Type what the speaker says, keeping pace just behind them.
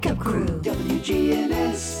Crew.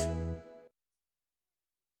 WGNS.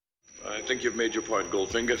 I think you've made your point,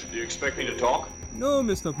 Goldfinger. Do you expect me to talk? No,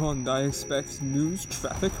 Mr. Pond, I expect news,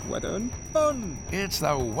 traffic, weather, and fun. It's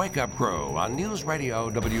the Wake Up Crew on News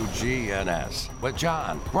Radio WGNS with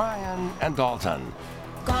John, Brian, and Dalton.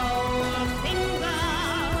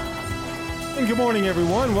 And good morning,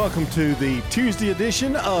 everyone. Welcome to the Tuesday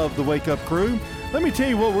edition of the Wake Up Crew. Let me tell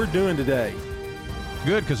you what we're doing today.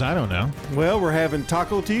 Good, because I don't know. Well, we're having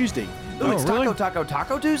Taco Tuesday. Oh, it's really?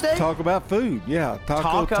 Taco Tuesday? Talk about food, yeah.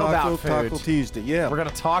 Taco Tuesday, yeah. We're going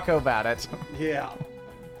to talk about it. Yeah.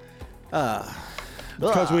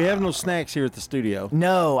 Because we have no snacks here at the studio.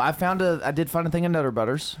 No, I did find a thing of Nutter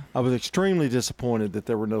Butters. I was extremely disappointed that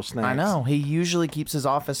there were no snacks. I know. He usually keeps his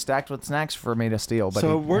office stacked with snacks for me to steal. But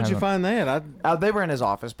so where'd you find that? They were in his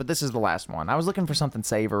office, but this is the last one. I was looking for something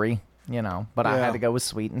savory, but I had to go with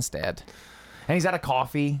sweet instead. And he's out of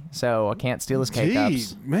coffee, so I can't steal his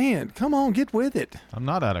K-Cups. Man, come on, get with it. I'm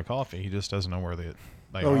not out of coffee. He just doesn't know where they are.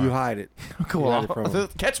 Oh, you hide it. Cool.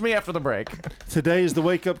 Catch me after the break. Today is the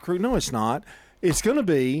Wake Up Crew. No, it's not. It's going to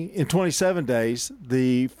be, in 27 days,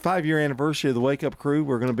 the 5-year anniversary of the Wake Up Crew.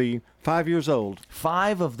 We're going to be 5 years old.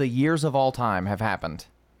 5 of the years of all time have happened.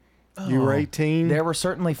 You were 18. There were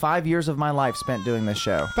certainly 5 years of my life spent doing this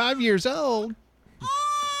show. 5 years old.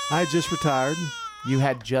 I had just retired. You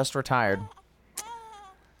had just retired.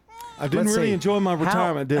 I didn't really enjoy my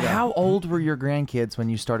retirement, did I? How old were your grandkids when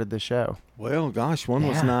you started the show? Well, gosh, one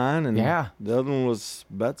was 9 and the other one was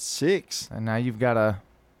about 6. And now you've got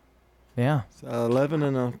 11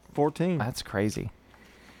 and a 14. That's crazy.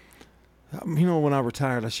 When I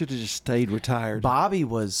retired, I should have just stayed retired. Bobby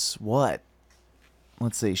was what?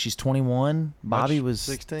 Let's see. She's 21. Bobby was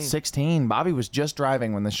 16. Bobby was just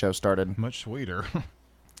driving when the show started. Much sweeter.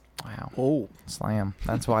 Wow. Oh, slam.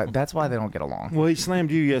 That's why they don't get along. Well, he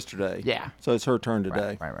slammed you yesterday. Yeah. So it's her turn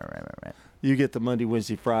today. Right. You get the Monday,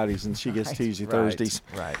 Wednesday, Fridays, and she gets Tuesday, Thursdays.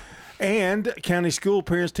 Right. And county school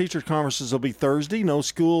parents-teacher conferences will be Thursday. No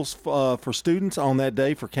schools for students on that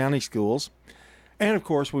day for county schools. And, of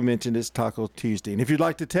course, we mentioned it's Taco Tuesday. And if you'd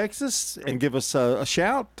like to text us and give us a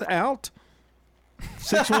shout out,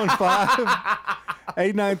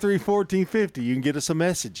 615-893-1450. You can get us a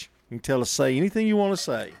message. You can say anything you want to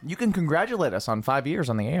say. You can congratulate us on 5 years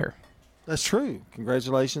on the air. That's true.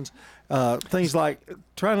 Congratulations. Things like,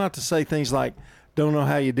 try not to say things like, don't know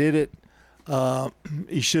how you did it.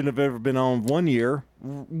 You shouldn't have ever been on 1 year.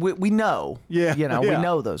 We know. Yeah. We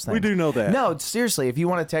know those things. We do know that. No, seriously, if you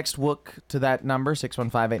want to text WOOK to that number,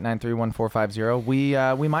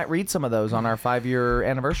 615-893-1450, we might read some of those on our 5-year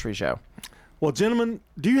anniversary show. Well, gentlemen,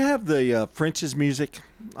 do you have the French's music?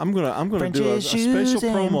 I'm gonna do a special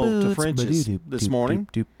promo to French's this morning.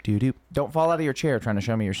 Don't fall out of your chair trying to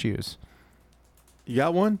show me your shoes. You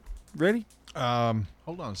got one? Ready? Hold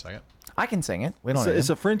on a second. I can sing it. We don't.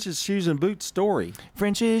 It's a French's shoes and boots story.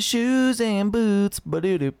 French's shoes and boots. Let's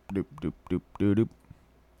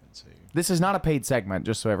see. This is not a paid segment,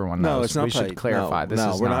 just so everyone knows. No, it's not paid. We should clarify.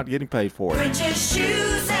 No, we're not getting paid for it. French's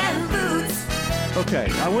shoes and boots. Okay,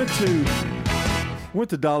 I went to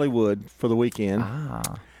Dollywood for the weekend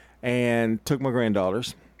and took my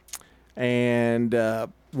granddaughters, and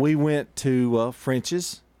we went to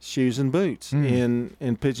French's Shoes and Boots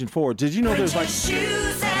in Pigeon Forge. Did you know there's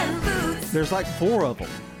like 4 of them,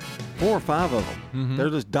 4 or 5 of them. Mm-hmm. They're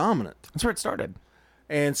just dominant. That's where it started.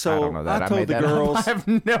 And so I don't know that. I told the girls, I have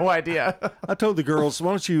no idea. I told the girls,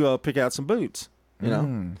 why don't you pick out some boots?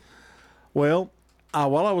 Well.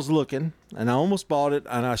 While I was looking, and I almost bought it,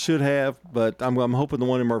 and I should have, but I'm hoping the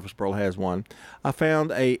one in Murfreesboro has one. I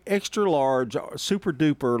found a extra large, super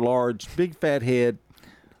duper large, big fat head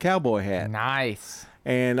cowboy hat. Nice.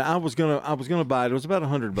 And I was gonna buy it. It was about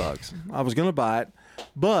 $100. I was gonna buy it,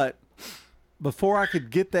 but before I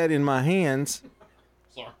could get that in my hands,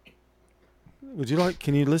 sorry.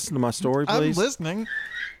 Can you listen to my story, please? I'm listening.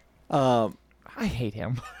 I hate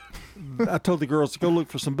him. I told the girls to go look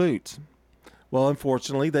for some boots. Well,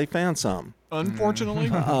 unfortunately, they found some. Unfortunately?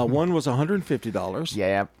 One was $150.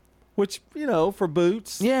 Yeah. Which, for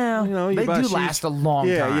boots. Yeah. They do last a long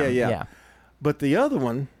time. Yeah. But the other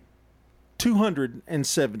one,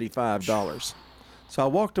 $275. So I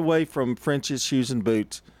walked away from French's Shoes and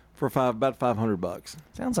Boots for about $500.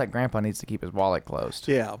 Sounds like Grandpa needs to keep his wallet closed.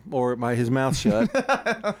 Yeah, or his mouth shut.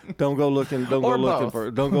 Don't go looking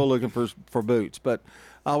for boots. But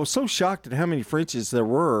I was so shocked at how many French's there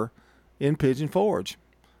were in Pigeon Forge.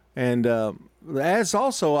 And as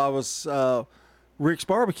also I was Rick's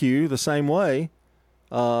Barbecue the same way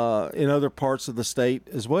in other parts of the state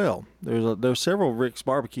as well. There's several Rick's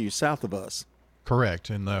Barbecues south of us.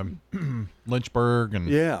 Correct. In the Lynchburg and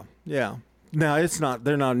yeah. Now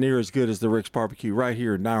they're not near as good as the Rick's Barbecue right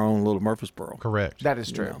here in our own little Murfreesboro. Correct. That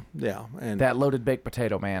is true. Yeah, and That loaded baked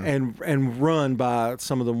potato, man. and run by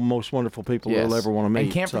some of the most wonderful people you'll ever want to meet.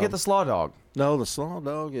 And can't forget the slaw dog. No, the slaw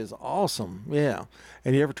dog is awesome. Yeah.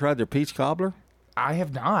 And you ever tried their peach cobbler? I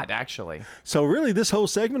have not, actually. So really, this whole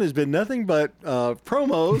segment has been nothing but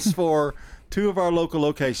promos for two of our local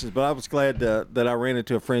locations. But I was glad that I ran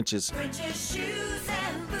into a French's French's Shoes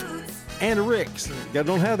and Boots. and a Rick's. You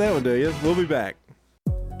don't have that one, do you? We'll be back.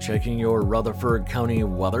 Checking your Rutherford County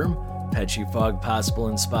weather. Patchy fog possible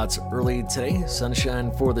in spots early today.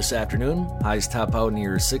 Sunshine for this afternoon. Highs top out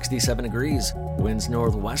near 67 degrees. Winds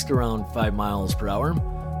northwest around 5 miles per hour.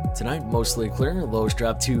 Tonight, mostly clear. Lows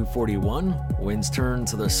drop to 41. Winds turn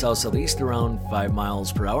to the south-southeast around 5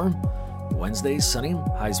 miles per hour. Wednesday, sunny.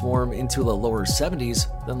 Highs warm into the lower 70s.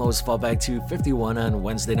 Then lows fall back to 51 on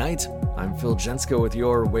Wednesday night. I'm Phil Jensko with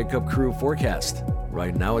your Wake Up Crew forecast.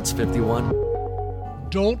 Right now, it's 51.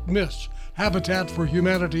 Don't miss Habitat for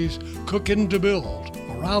Humanity's Cookin' to Build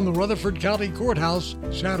around the Rutherford County Courthouse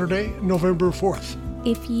Saturday, November 4th.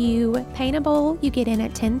 If you paint a bowl, you get in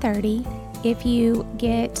at 10:30. If you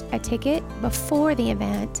get a ticket before the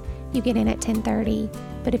event, you get in at 10:30.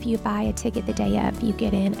 But if you buy a ticket the day of, you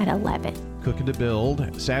get in at 11. Cooking to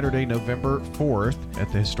Build, Saturday, November 4th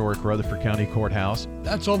at the historic Rutherford County Courthouse.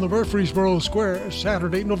 That's on the Murfreesboro Square,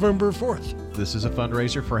 Saturday, November 4th. This is a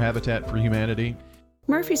fundraiser for Habitat for Humanity.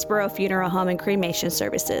 Murfreesboro Funeral Home and Cremation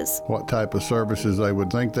Services. What type of services they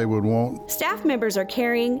would think they would want. Staff members are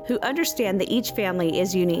caring who understand that each family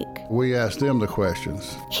is unique. We ask them the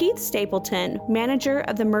questions. Keith Stapleton, manager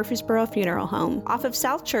of the Murfreesboro Funeral Home off of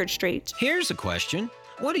South Church Street. Here's a question.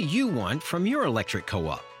 What do you want from your electric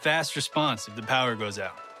co-op? Fast response if the power goes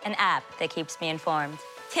out. An app that keeps me informed.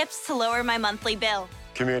 Tips to lower my monthly bill.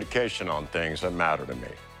 Communication on things that matter to me.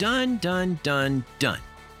 Done, done, done, done.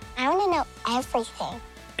 I want to know everything.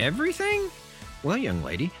 Everything? Well, young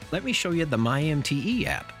lady, let me show you the MyMTE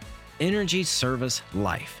app. Energy Service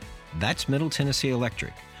Life. That's Middle Tennessee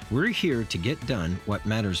Electric. We're here to get done what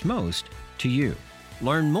matters most to you.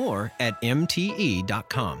 Learn more at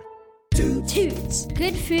mte.com. Toots.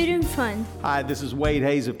 Good food and fun. Hi, this is Wade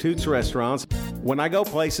Hayes of Toots Restaurants. When I go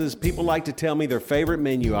places, people like to tell me their favorite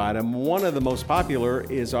menu item. One of the most popular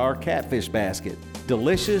is our catfish basket.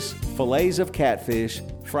 Delicious fillets of catfish,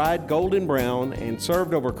 fried golden brown and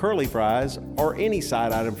served over curly fries, or any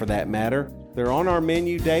side item for that matter. They're on our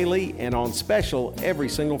menu daily and on special every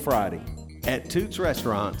single Friday. At Toots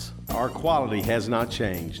Restaurants, our quality has not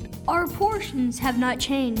changed. Our portions have not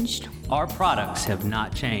changed. Our products have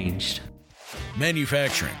not changed.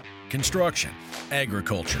 Manufacturing, construction,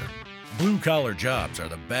 agriculture. Blue-collar jobs are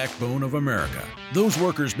the backbone of America. Those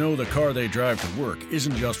workers know the car they drive to work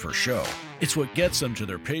isn't just for show. It's what gets them to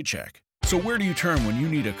their paycheck. So where do you turn when you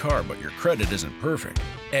need a car but your credit isn't perfect?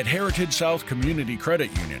 At Heritage South Community Credit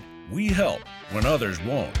Union, we help when others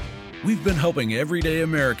won't. We've been helping everyday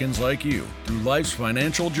Americans like you through life's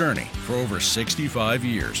financial journey for over 65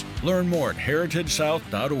 years. Learn more at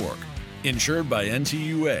heritagesouth.org. Insured by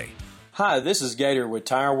NCUA. Hi, this is Gator with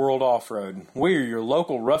Tire World Off-Road. We're your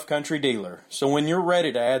local rough country dealer. So when you're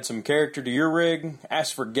ready to add some character to your rig,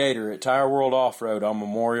 ask for Gator at Tire World Off-Road on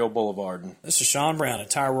Memorial Boulevard. This is Sean Brown at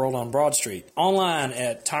Tire World on Broad Street. Online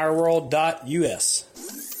at tireworld.us.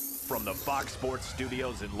 From the Fox Sports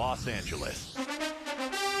Studios in Los Angeles,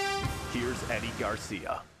 here's Eddie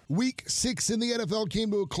Garcia. Week 6 in the NFL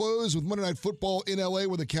came to a close with Monday Night Football in L.A.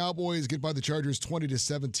 where the Cowboys get by the Chargers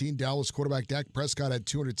 20-17. Dallas quarterback Dak Prescott had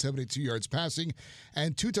 272 yards passing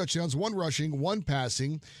and 2 touchdowns, 1 rushing, 1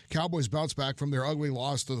 passing. Cowboys bounced back from their ugly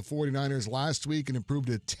loss to the 49ers last week and improved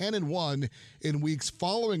to 10-1 in weeks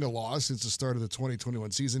following a loss since the start of the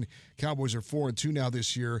 2021 season. Cowboys are 4-2 now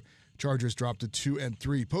this year. Chargers dropped to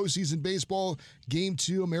 2-3. Postseason baseball, Game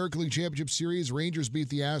 2, American League Championship Series. Rangers beat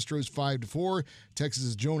the Astros 5-4.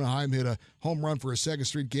 Texas's Jonah Heim hit a home run for a second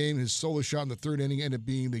straight game. His solo shot in the third inning ended up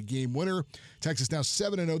being the game winner. Texas now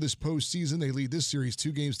 7-0 this postseason. They lead this series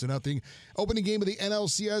 2-0. Opening game of the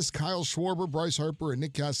NLCS, Kyle Schwarber, Bryce Harper, and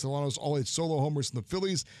Nick Castellanos all hit solo homers from the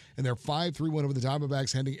Phillies, and their 5-3 win over the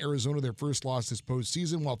Diamondbacks, handing Arizona their first loss this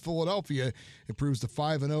postseason, while Philadelphia improves to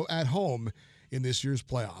 5-0 at home in this year's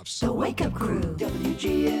playoffs. The Wake Up Crew,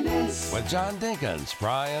 WGNS. With John Dinkins,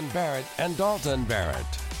 Brian Barrett, and Dalton Barrett.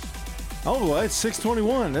 Oh, well, it's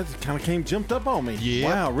 6:21. That kind of jumped up on me. Yeah.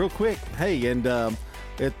 Wow, real quick. Hey, and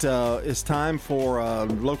it's time for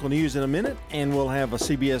local news in a minute, and we'll have a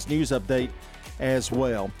CBS News update as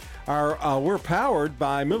well. We're powered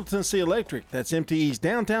by Middle Tennessee Electric. That's MTE's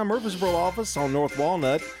downtown Murfreesboro office on North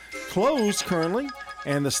Walnut. Closed currently.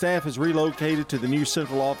 and the staff is relocated to the new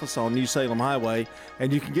central office on New Salem Highway,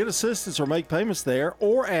 and you can get assistance or make payments there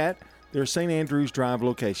or at their St. Andrews Drive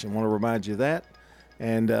location. Want to remind you of that,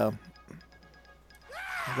 and that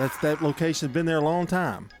location has been there a long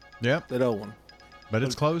time. Yep. That old one. But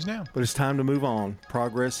it's closed now. But it's time to move on.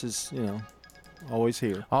 Progress is, always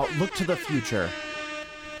here. Oh, look to the future.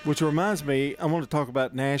 Which reminds me, I want to talk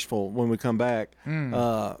about Nashville when we come back.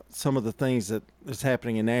 Some of the things that is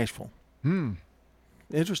happening in Nashville.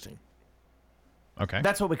 Interesting. Okay.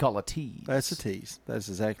 That's what we call a tease. That's a tease. That's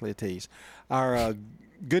exactly a tease. Our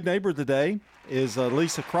good neighbor of the day is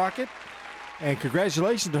Lisa Crockett, and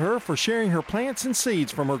congratulations to her for sharing her plants and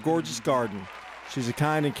seeds from her gorgeous garden. She's a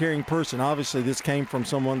kind and caring person. Obviously, this came from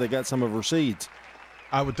someone that got some of her seeds.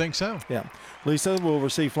 I would think so. Yeah. Lisa will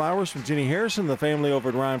receive flowers from Jenny Harrison, the family over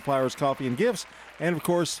at Ryan Flowers Coffee and Gifts, and, of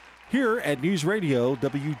course, here at News Radio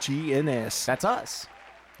WGNS. That's us.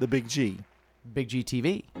 The Big G. Big G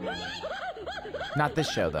TV. Not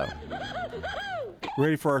this show, though.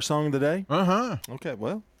 Ready for our song of the day? Uh-huh. Okay,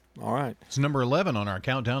 well, all right. It's number 11 on our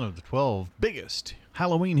countdown of the 12 biggest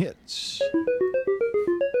Halloween hits.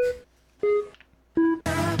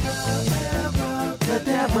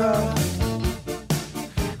 Deborah,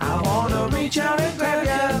 I wanna reach out and grab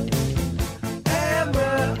ya.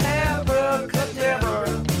 Deborah, Deborah,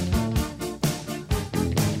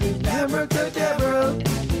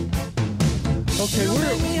 Okay,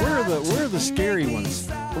 where are the scary ones?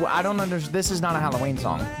 Well, I don't understand. This is not a Halloween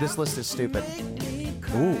song. This list is stupid.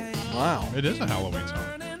 Ooh, wow. It is a Halloween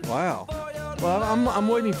song. Wow. Well, I'm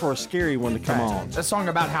waiting for a scary one to come on. A song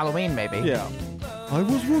about Halloween, maybe. Yeah. I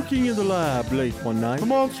was working in the lab late one night. The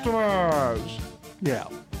Monsters. Yeah.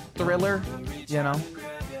 Thriller,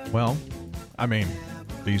 Well, I mean,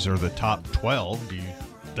 these are the top 12. Do you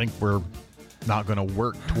think we're not going to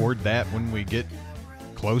work toward that when we get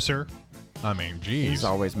closer? I mean, geez. He's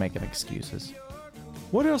always making excuses.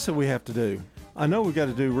 What else do we have to do? I know we've got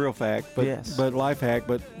to do real fact, but life hack,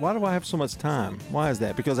 but why do I have so much time? Why is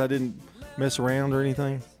that? Because I didn't mess around or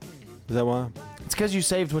anything? Is that why? It's because you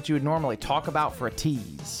saved what you would normally talk about for a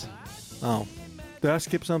tease. Oh. Did I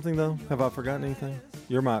skip something, though? Have I forgotten anything?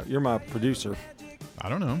 You're my producer. I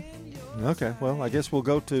don't know. Okay, well, I guess we'll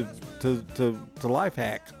go to life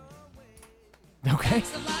hack. Okay.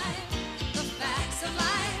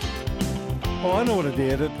 Oh, I know what I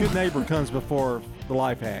did. A good neighbor comes before the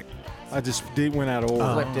life hack. I just went out of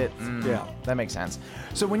order. Flipped it. Yeah. That makes sense.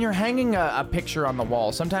 So when you're hanging a picture on the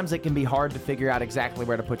wall, sometimes it can be hard to figure out exactly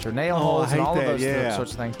where to put your nail holes and all of those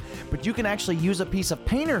sorts of things. But you can actually use a piece of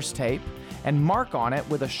painter's tape and mark on it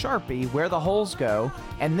with a Sharpie where the holes go,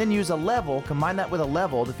 and then use a level, combine that with a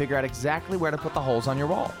level to figure out exactly where to put the holes on your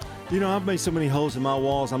wall. I've made so many holes in my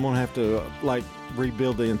walls, I'm going to have to,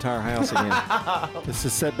 rebuild the entire house again. This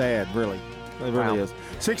is that bad, really. It really is.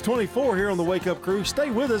 6:24 here on the Wake Up Crew.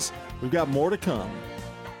 Stay with us. We've got more to come.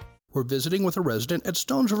 We're visiting with a resident at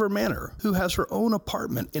Stones River Manor who has her own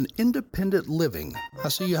apartment in independent living. I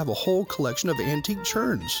see you have a whole collection of antique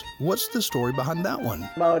churns. What's the story behind that one?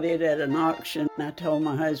 Bought it at an auction. I told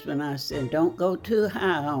my husband, I said, don't go too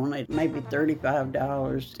high on it, maybe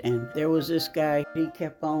 $35. And there was this guy, he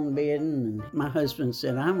kept on bidding. And my husband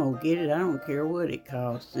said, I'm going to get it. I don't care what it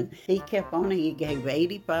costs. And he kept on, he gave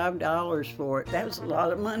 $85 for it. That was a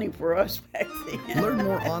lot of money for us back then. Learn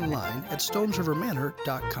more online at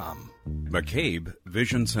stonesrivermanor.com. McCabe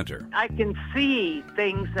Vision Center. I can see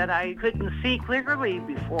things that I couldn't see clearly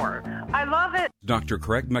before. I love it. Dr.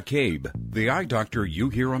 Craig McCabe, the eye doctor you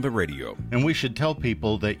hear on the radio. And we should tell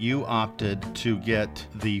people that you opted to get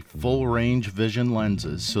the full range vision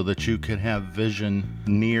lenses so that you could have vision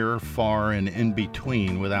near, far, and in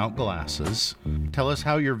between without glasses. Tell us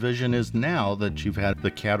how your vision is now that you've had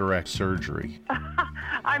the cataract surgery.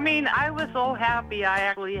 I mean, I was so happy I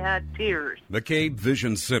actually had tears. McCabe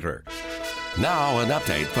Vision Center. Now an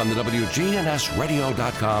update from the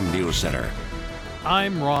WGNSradio.com News Center.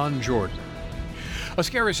 I'm Ron Jordan. A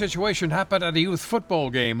scary situation happened at a youth football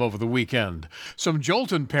game over the weekend. Some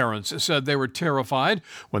Jolton parents said they were terrified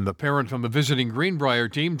when the parent from the visiting Greenbrier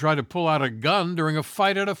team tried to pull out a gun during a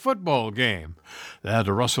fight at a football game. They had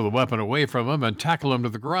to wrestle the weapon away from him and tackle him to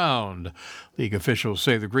the ground. League officials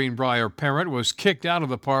say the Greenbrier parent was kicked out of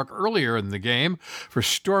the park earlier in the game for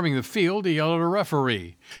storming the field to yell at a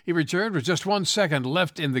referee. He returned with just 1 second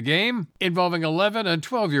left in the game, involving 11 and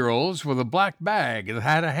 12-year-olds with a black bag that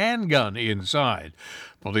had a handgun inside.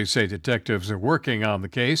 Police say detectives are working on the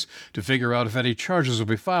case to figure out if any charges will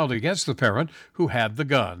be filed against the parent who had the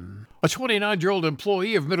gun. A 29-year-old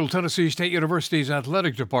employee of Middle Tennessee State University's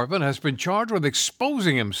athletic department has been charged with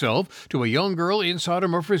exposing himself to a young girl inside a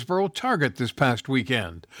Murfreesboro Target this past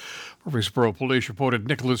weekend. Murfreesboro police reported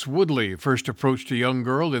Nicholas Woodley first approached a young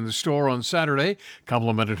girl in the store on Saturday,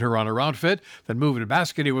 complimented her on her outfit, then moved a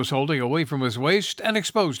basket he was holding away from his waist and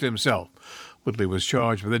exposed himself. Woodley was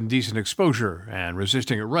charged with indecent exposure and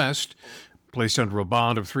resisting arrest, placed under a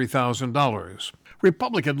bond of $3,000.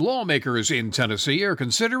 Republican lawmakers in Tennessee are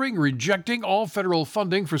considering rejecting all federal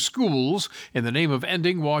funding for schools in the name of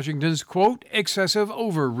ending Washington's, quote, excessive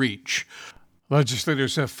overreach.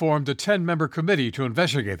 Legislators have formed a 10-member committee to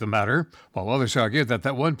investigate the matter, while others argue that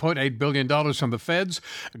 $1.8 billion from the feds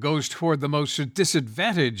goes toward the most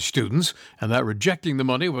disadvantaged students, and that rejecting the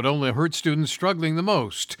money would only hurt students struggling the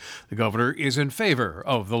most. The governor is in favor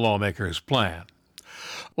of the lawmakers' plan.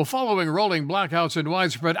 Well, following rolling blackouts and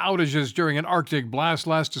widespread outages during an Arctic blast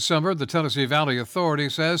last December, the Tennessee Valley Authority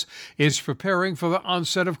says it's preparing for the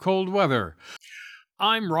onset of cold weather.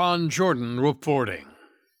 I'm Ron Jordan reporting.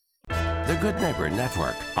 The Good Neighbor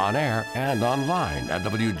Network, on air and online at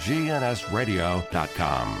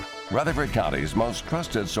WGNSradio.com. Rutherford County's most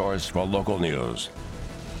trusted source for local news.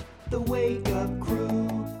 The Wake Up Crew,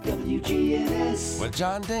 WGNS. With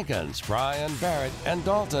John Dinkins, Brian Barrett, and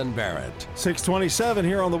Dalton Barrett. 627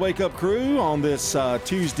 here on the Wake Up Crew on this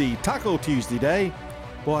Tuesday, Taco Tuesday day.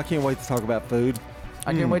 Boy, I can't wait to talk about food.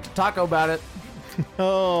 I can't wait to taco about it.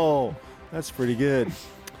 Oh, that's pretty good.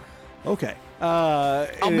 Okay.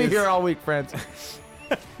 I'll be here all week, friends.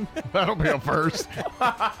 That'll be a first.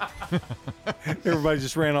 Everybody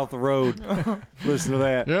just ran off the road. Listen to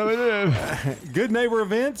that. Yeah, they did. Good neighbor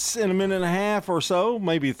events in a minute and a half or so,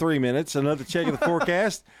 maybe 3 minutes. Another check of the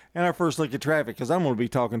forecast and our first look at traffic, because I'm going to be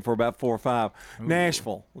talking for about 4 or 5. Ooh.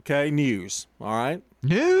 Nashville, okay, news. All right.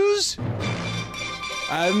 News?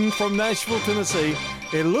 I'm from Nashville, Tennessee.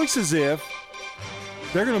 It looks as if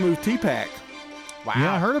they're going to move TPAC. Wow.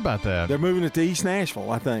 Yeah, I heard about that. They're moving it to East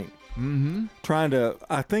Nashville, I think. Mm-hmm.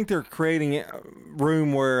 I think they're creating a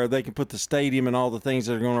room where they can put the stadium and all the things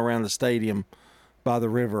that are going around the stadium by the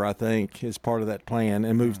river, I think, is part of that plan,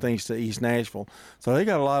 and move things to East Nashville. So they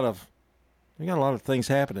got a lot of things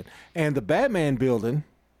happening. And the Batman building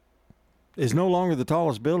is no longer the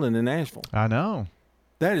tallest building in Nashville. I know.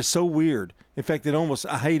 That is so weird. In fact,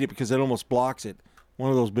 I hate it because it almost blocks it. One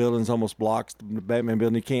of those buildings almost blocks the Batman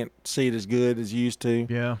building. You can't see it as good as you used to.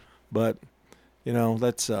 Yeah. But,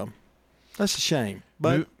 that's a shame.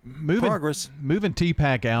 But progress. Moving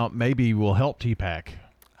TPAC out maybe will help TPAC.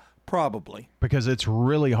 Probably. Because it's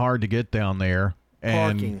really hard to get down there.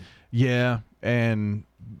 And parking. Yeah. And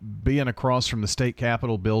being across from the state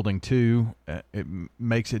capitol building, too, it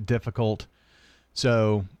makes it difficult.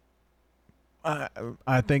 So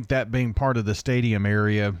I think that being part of the stadium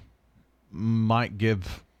area might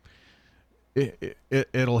give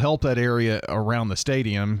it'll help that area around the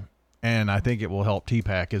stadium, and I think it will help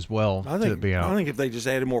TPAC as well. I think if they just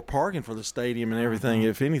added more parking for the stadium and everything,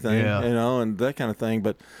 if anything, and that kind of thing.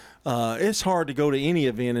 But it's hard to go to any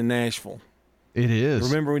event in Nashville. It is.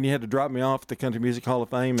 Remember when you had to drop me off at the Country Music Hall of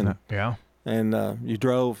Fame, and and you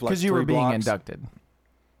drove like 3 blocks? Because you were being inducted.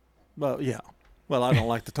 Well, yeah. Well, I don't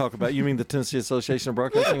like to talk about it. You mean the Tennessee Association of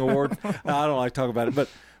Broadcasting Award? I don't like to talk about it,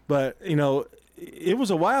 But it was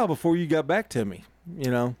a while before you got back to me,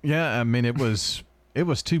 Yeah, I mean, it was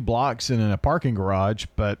 2 blocks and in a parking garage,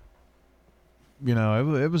 but,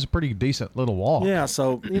 it was a pretty decent little walk. Yeah,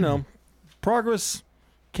 so, progress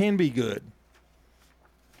can be good.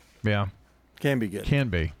 Yeah. Can be good. Can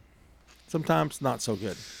be. Sometimes not so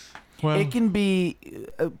good. Well, it can be,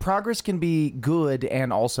 progress can be good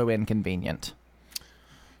and also inconvenient.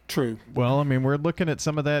 True. Well, I mean, we're looking at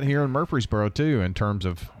some of that here in Murfreesboro, too, in terms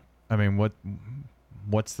of,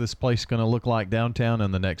 what's this place going to look like downtown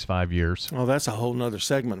in the next 5 years? Oh, that's a whole nother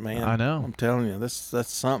segment, man. I know. I'm telling you, that's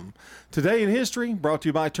something. Today in History, brought to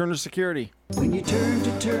you by Turner Security. When you turn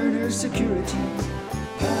to Turner Security,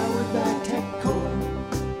 powered by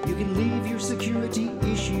TechCore, you can leave your security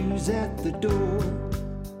issues at the door.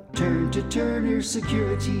 Turn to Turner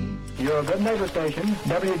Security. Your Good Neighbor station,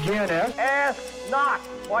 WGNS. Ask not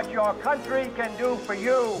what your country can do for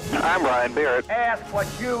you. I'm Brian Barrett. Ask what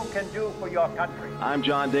you can do for your country. I'm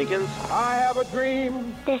John Dinkins. I have a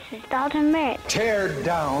dream. This is Dalton Merritt. Tear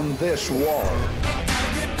down this wall.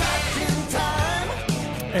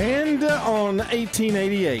 And on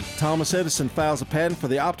 1888, Thomas Edison files a patent for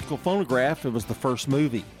the optical phonograph. It was the first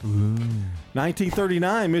movie. Ooh.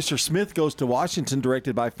 1939, Mr. Smith Goes to Washington,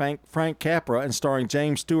 directed by Frank Capra and starring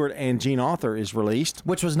James Stewart and Gene Auther, is released.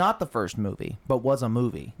 Which was not the first movie, but was a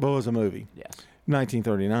movie. Yes.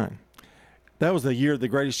 1939. That was the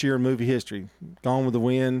greatest year in movie history. Gone with the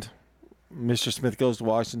Wind, Mr. Smith Goes to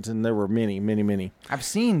Washington. There were many, many, many. I've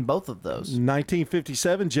seen both of those.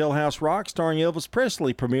 1957, Jailhouse Rock, starring Elvis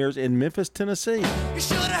Presley, premieres in Memphis, Tennessee. You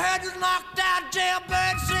should have heard this knocked out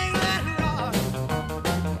jailbird sing, let it rock.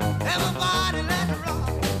 Everybody let it rock.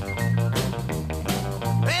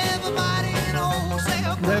 Everybody in old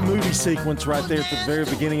cell. That movie sequence right there at the very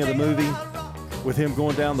beginning of the movie, with him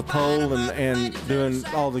going down the pole and doing,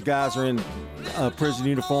 all the guys are in prison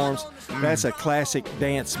uniforms. That's a classic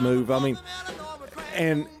dance move. I mean,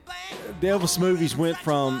 and the Elvis movies went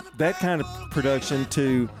from that kind of production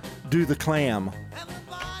to Do the Clam.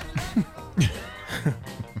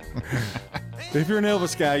 If you're an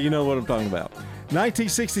Elvis guy, you know what I'm talking about.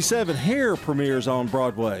 1967, Hair premieres on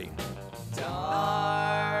Broadway.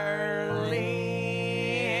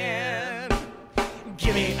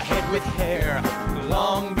 Give me a head with hair,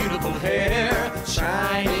 long, beautiful hair,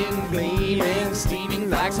 shining, gleaming, steaming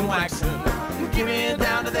like some waxing. Give me it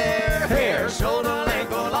down to there, hair, shoulder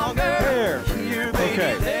length or longer. Hair. Here, baby,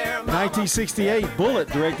 Okay. there, 1968, Bullet,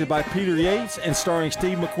 directed by Peter Yates and starring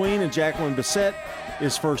Steve McQueen and Jacqueline Bisset,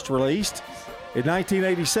 is first released. In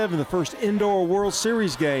 1987, the first indoor World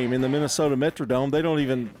Series game in the Minnesota Metrodome. They don't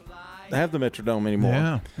even have the Metrodome anymore.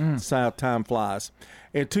 Yeah. That's how time flies.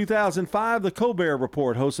 In 2005, The Colbert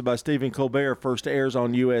Report, hosted by Stephen Colbert, first airs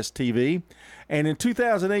on U.S. TV. And in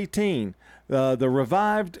 2018, the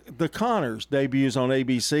revived The Connors debuts on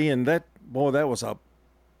ABC, and that was a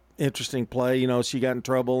interesting play. You know, she got in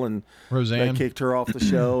trouble, and Roseanne. they kicked her off the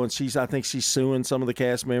show, and I think she's suing some of the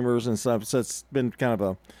cast members and stuff. So it's been kind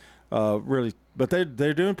of a really, but they're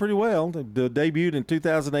doing pretty well. They debuted in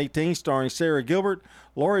 2018, starring Sarah Gilbert,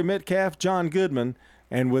 Laurie Metcalf, John Goodman,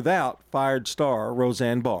 and without fired star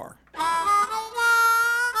Roseanne Barr.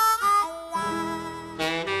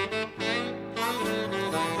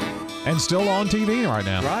 And still on TV right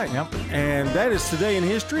now. Right. Yep. And that is Today in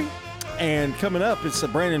History. And coming up, it's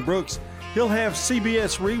Brandon Brooks. He'll have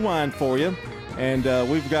CBS Rewind for you. And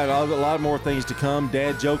we've got a lot more things to come.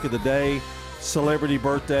 Dad Joke of the Day, celebrity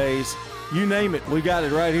birthdays, you name it. We got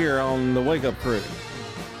it right here on the Wake Up Crew.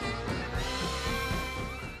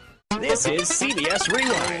 This is CBS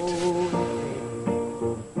Rewind.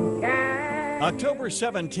 October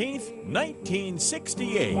 17th,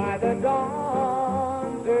 1968.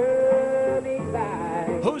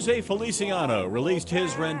 Jose Feliciano released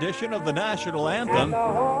his rendition of the national anthem.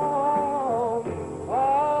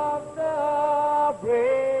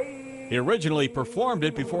 He originally performed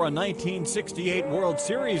it before a 1968 World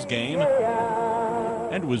Series game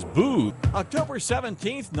and was booed. October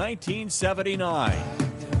 17th, 1979.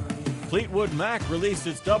 Fleetwood Mac released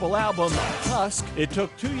its double album, Tusk. It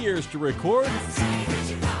took 2 years to record,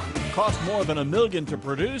 cost more than $1 million to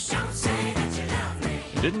produce,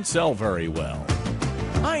 didn't sell very well.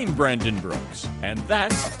 I'm Brandon Brooks, and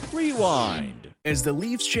that's Rewind. As the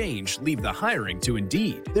leaves change, leave the hiring to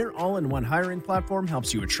Indeed. Their all-in-one hiring platform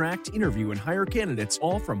helps you attract, interview, and hire candidates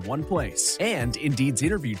all from one place. And Indeed's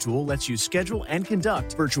interview tool lets you schedule and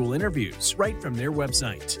conduct virtual interviews right from their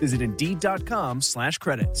website. Visit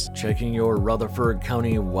Indeed.com/credits. Checking your Rutherford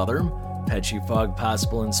County weather. Patchy fog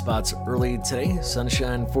possible in spots early today.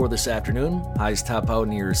 Sunshine for this afternoon. Highs top out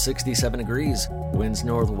near 67 degrees. Winds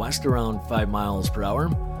northwest around 5 miles per hour.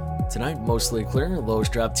 Tonight, mostly clear. Lows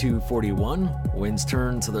drop to 41. Winds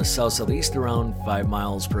turn to the south-southeast around 5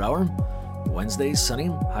 miles per hour. Wednesday, sunny.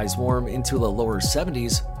 Highs warm into the lower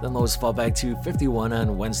 70s. Then lows fall back to 51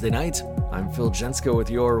 on Wednesday night. I'm Phil Jensko with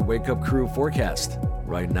your Wake Up Crew forecast.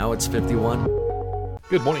 Right now, it's 51.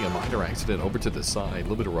 Good morning. A minor accident over to the side. A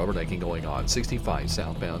little bit of rubbernecking going on. 65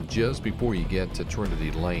 southbound just before you get to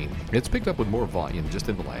Trinity Lane. It's picked up with more volume just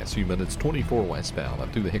in the last few minutes. 24 westbound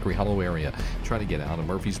up through the Hickory Hollow area. Trying to get out of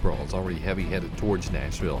Murfreesboro. It's already heavy headed towards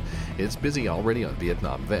Nashville. It's busy already on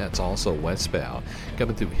Vietnam Vets, also westbound.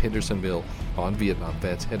 Coming through Hendersonville on Vietnam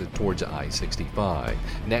Vets headed towards I-65.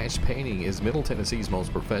 Nash Painting is Middle Tennessee's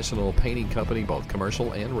most professional painting company, both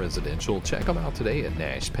commercial and residential. Check them out today at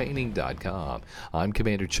nashpainting.com. I'm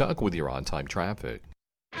Commander Chuck with your on-time traffic.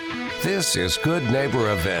 This is Good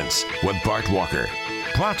Neighbor Events with Bart Walker.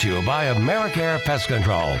 Brought to you by AmeriCare Pest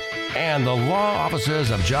Control and the law offices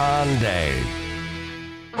of John Day.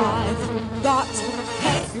 I've got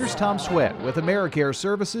pets. Here's Tom Sweat with AmeriCare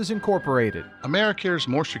Services Incorporated. AmeriCare's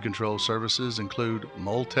moisture control services include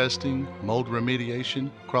mold testing, mold remediation,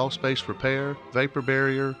 crawl space repair, vapor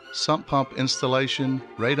barrier, sump pump installation,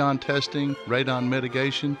 radon testing, radon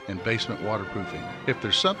mitigation, and basement waterproofing. If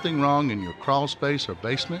there's something wrong in your crawl space or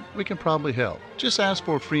basement, we can probably help. Just ask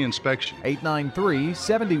for a free inspection.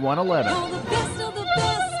 893-7111.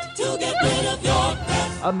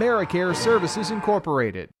 AmeriCare Services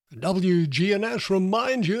Incorporated. WGNS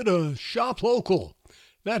reminds you to shop local.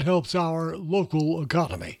 That helps our local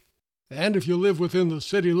economy. And if you live within the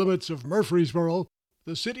city limits of Murfreesboro,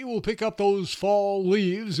 the city will pick up those fall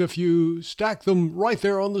leaves if you stack them right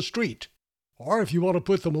there on the street. Or if you want to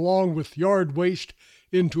put them along with yard waste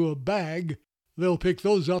into a bag, they'll pick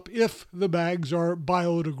those up if the bags are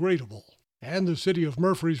biodegradable. And the city of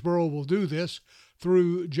Murfreesboro will do this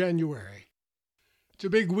through January. It's a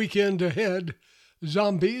big weekend ahead.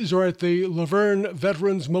 Zombies are at the Laverne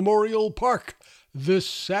Veterans Memorial Park this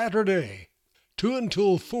Saturday. 2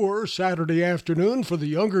 until 4 Saturday afternoon for the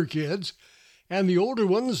younger kids, and the older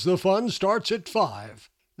ones, the fun starts at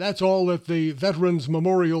 5. That's all at the Veterans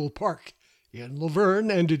Memorial Park in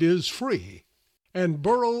Laverne, and it is free. And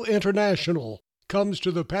Borough International comes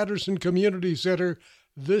to the Patterson Community Center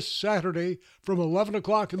this Saturday from 11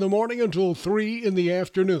 o'clock in the morning until 3 in the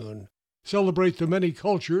afternoon. Celebrate the many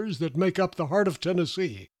cultures that make up the heart of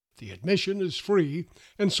Tennessee. The admission is free,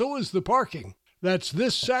 and so is the parking. That's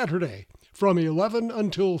this Saturday from 11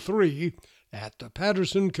 until 3 at the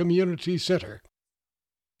Patterson Community Center.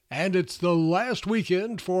 And it's the last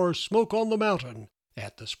weekend for Smoke on the Mountain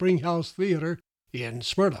at the Springhouse Theater in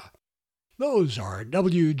Smyrna. Those are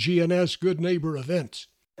WGNS Good Neighbor events.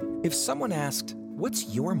 If someone asked,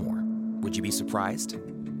 "What's your more?" would you be surprised?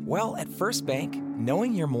 Well, at First Bank,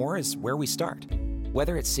 knowing your more is where we start.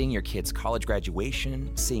 Whether it's seeing your kid's college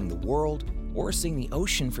graduation, seeing the world, or seeing the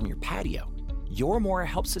ocean from your patio, your more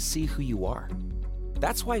helps us see who you are.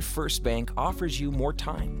 That's why First Bank offers you more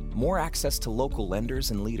time, more access to local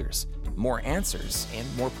lenders and leaders, more answers, and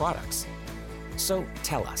more products. So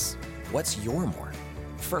tell us, what's your more?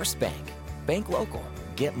 First Bank. Bank local.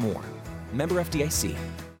 Get more. Member FDIC.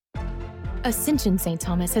 Ascension St.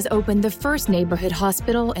 Thomas has opened the first neighborhood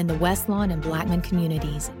hospital in the West Lawn and Blackman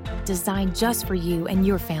communities, designed just for you and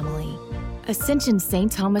your family. Ascension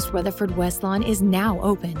St. Thomas Rutherford West Lawn is now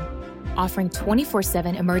open, offering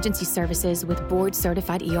 24/7 emergency services with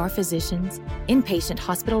board-certified ER physicians, inpatient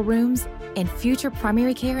hospital rooms, and future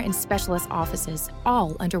primary care and specialist offices,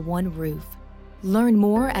 all under one roof. Learn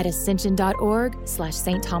more at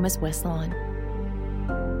ascension.org/St. Thomas West Lawn.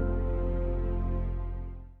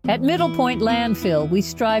 At Middle Point Landfill, we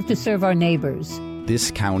strive to serve our neighbors. This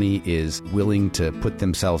county is willing to put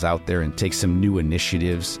themselves out there and take some new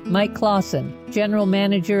initiatives. Mike Clausen, General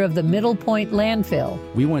Manager of the Middle Point Landfill.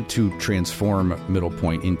 We want to transform Middle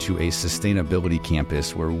Point into a sustainability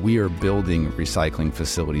campus where we are building recycling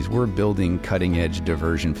facilities. We're building cutting-edge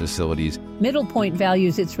diversion facilities. Middle Point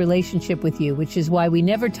values its relationship with you, which is why we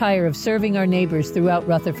never tire of serving our neighbors throughout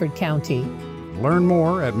Rutherford County. Learn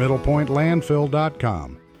more at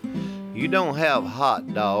middlepointlandfill.com. You don't have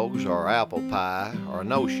hot dogs or apple pie or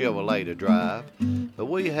no Chevrolet to drive, but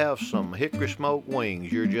we have some hickory smoked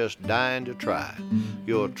wings you're just dying to try.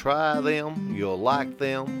 You'll try them, you'll like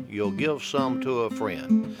them, you'll give some to a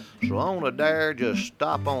friend. So on a dare, just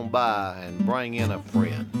stop on by and bring in a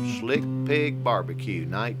friend. Slick Pig Barbecue,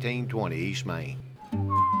 1920 East Main.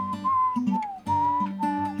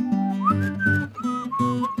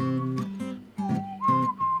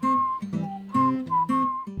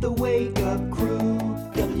 The Wake Up Crew,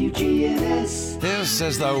 WGNS. This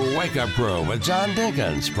is the Wake Up Crew with John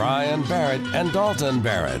Dinkins, Brian Barrett, and Dalton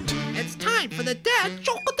Barrett. It's time for the dad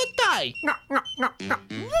joke of the day.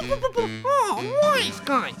 Oh, nice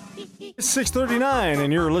guy. It's 6:39,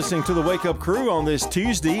 and you're listening to the Wake Up Crew on this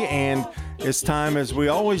Tuesday, and it's time, as we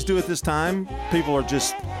always do at this time, people are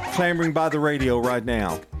just clamoring by the radio right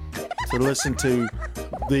now to listen to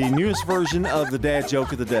the newest version of the dad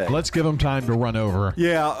joke of the day. Let's give them time to run over.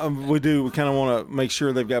 Yeah, we do. We kind of want to make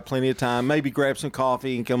sure they've got plenty of time. Maybe grab some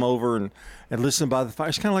coffee and come over and listen by the fire.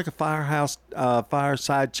 It's kind of like a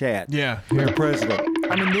fireside chat. Yeah. With the president.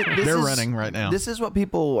 I mean, they're running right now. This is what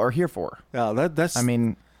people are here for. Yeah, that's. I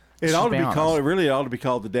mean, it ought to be called. It really ought to be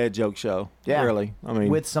called the Dad Joke Show. Yeah. Really. I mean,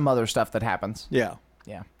 with some other stuff that happens. Yeah.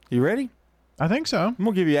 Yeah. You ready? I think so. I'm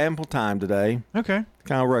gonna give you ample time today. Okay.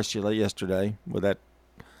 Kind of rushed you yesterday with that.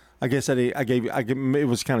 I guess it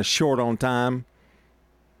was kind of short on time.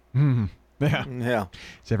 Yeah. Yeah.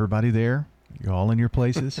 Is everybody there? You all in your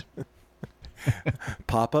places?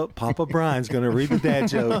 Papa Brian's going to read the dad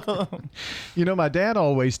joke. You know, my dad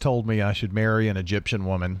always told me I should marry an Egyptian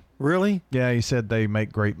woman. Really? Yeah, he said they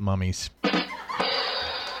make great mummies.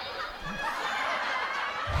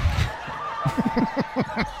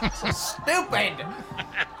 Stupid.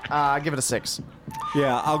 I give it a 6.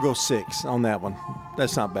 Yeah, I'll go 6 on that one.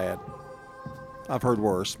 That's not bad. I've heard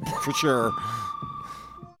worse, for sure.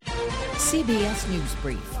 CBS News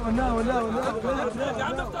Brief. No.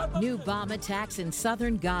 New bomb attacks in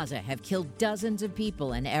southern Gaza have killed dozens of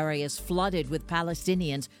people in areas flooded with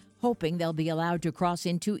Palestinians, hoping they'll be allowed to cross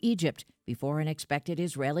into Egypt before an expected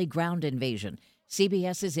Israeli ground invasion.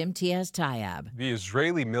 CBS's Imtiaz Tyab. The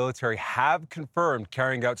Israeli military have confirmed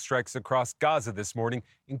carrying out strikes across Gaza this morning,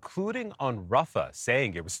 including on Rafah,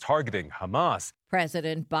 saying it was targeting Hamas.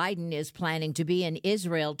 President Biden is planning to be in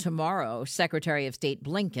Israel tomorrow. Secretary of State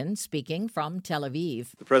Blinken speaking from Tel Aviv.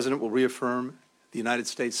 The president will reaffirm the United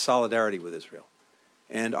States' solidarity with Israel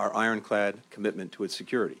and our ironclad commitment to its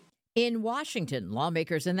security. In Washington,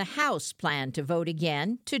 lawmakers in the House plan to vote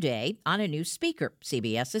again today on a new speaker.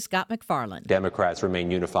 CBS's Scott McFarland. Democrats remain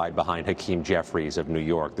unified behind Hakeem Jeffries of New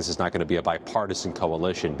York. This is not going to be a bipartisan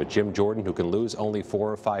coalition, but Jim Jordan, who can lose only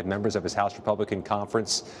 4 or 5 members of his House Republican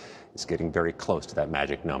conference, is getting very close to that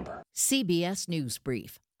magic number. CBS News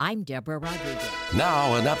Brief. I'm Deborah Rodriguez.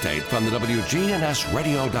 Now an update from the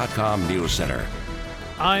WGNSradio.com News Center.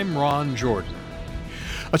 I'm Ron Jordan.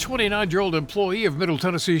 A 29-year-old employee of Middle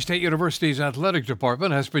Tennessee State University's athletic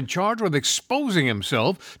department has been charged with exposing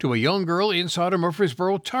himself to a young girl inside a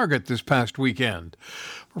Murfreesboro Target this past weekend.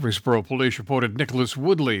 Murfreesboro police reported Nicholas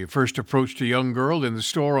Woodley first approached a young girl in the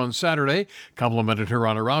store on Saturday, complimented her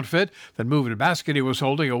on her outfit, then moved a basket he was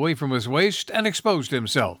holding away from his waist and exposed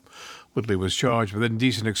himself. Woodley was charged with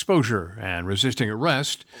indecent exposure and resisting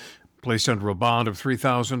arrest, placed under a bond of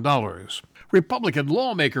 $3,000. Republican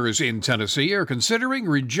lawmakers in Tennessee are considering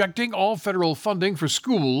rejecting all federal funding for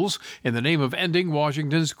schools in the name of ending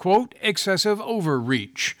Washington's, quote, excessive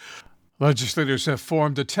overreach. Legislators have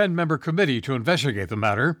formed a 10-member committee to investigate the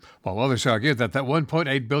matter, while others argue that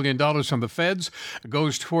 $1.8 billion from the feds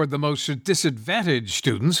goes toward the most disadvantaged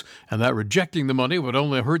students, and that rejecting the money would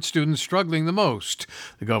only hurt students struggling the most.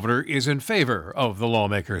 The governor is in favor of the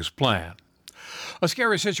lawmakers' plan. A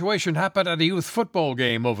scary situation happened at a youth football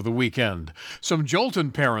game over the weekend. Some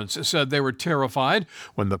Jolton parents said they were terrified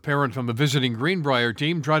when the parent from the visiting Greenbrier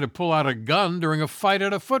team tried to pull out a gun during a fight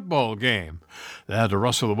at a football game. They had to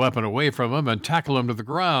wrestle the weapon away from him and tackle him to the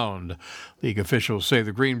ground. League officials say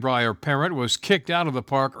the Greenbrier parent was kicked out of the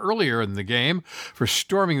park earlier in the game for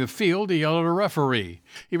storming the field to yell at a referee.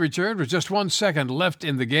 He returned with just 1 second left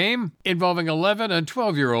in the game, involving 11 and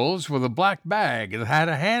 12-year-olds with a black bag that had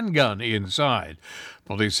a handgun inside.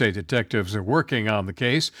 Police say detectives are working on the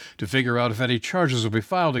case to figure out if any charges will be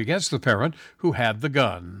filed against the parent who had the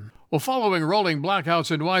gun. Well, following rolling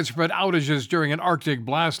blackouts and widespread outages during an Arctic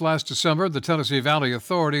blast last December, the Tennessee Valley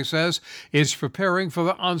Authority says it's preparing for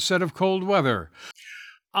the onset of cold weather.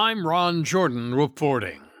 I'm Ron Jordan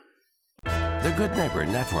reporting. The Good Neighbor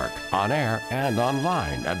Network, on air and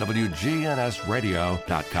online at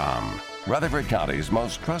WGNSradio.com. Rutherford County's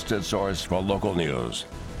most trusted source for local news.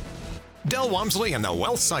 Del Walmsley and the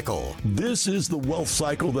Wealth Cycle. This is the wealth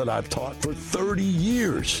cycle that I've taught for 30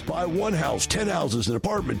 years. Buy one house, 10 houses, an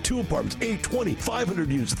apartment, 2 apartments, 8, 20,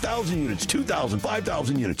 500 units, 1,000 units, 2,000,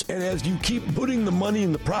 5,000 units. And as you keep putting the money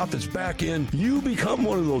and the profits back in, you become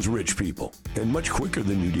one of those rich people. And much quicker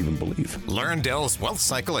than you'd even believe. Learn Del's Wealth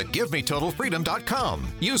Cycle at GiveMeTotalFreedom.com.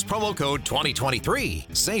 Use promo code 2023.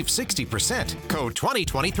 Save 60%. Code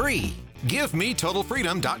 2023.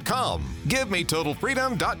 GiveMeTotalFreedom.com.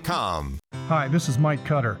 GiveMeTotalFreedom.com. Hi, this is Mike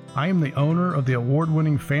Cutter. I am the owner of the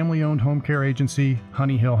award-winning family-owned home care agency,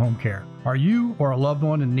 Honey Hill Home Care. Are you or a loved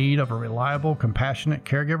one in need of a reliable, compassionate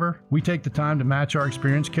caregiver? We take the time to match our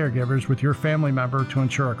experienced caregivers with your family member to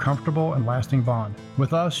ensure a comfortable and lasting bond.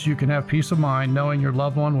 With us, you can have peace of mind knowing your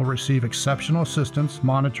loved one will receive exceptional assistance,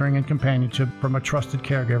 monitoring, and companionship from a trusted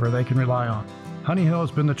caregiver they can rely on. Honey Hill has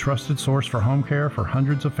been the trusted source for home care for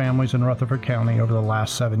hundreds of families in Rutherford County over the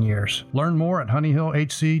last 7 years. Learn more at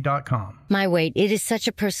honeyhillhc.com. My weight, it is such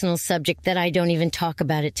a personal subject that I don't even talk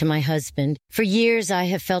about it to my husband. For years, I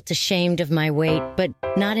have felt ashamed of my weight, but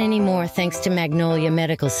not anymore thanks to Magnolia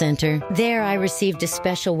Medical Center. There, I received a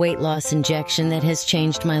special weight loss injection that has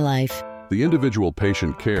changed my life. The individual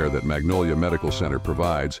patient care that Magnolia Medical Center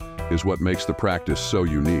provides is what makes the practice so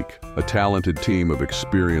unique. A talented team of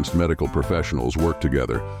experienced medical professionals work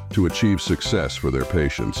together to achieve success for their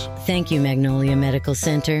patients. Thank you, Magnolia Medical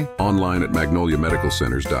Center. Online at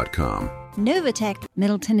magnoliamedicalcenters.com. Novatech,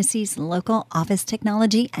 Middle Tennessee's local office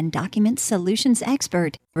technology and document solutions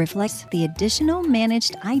expert, reflects the additional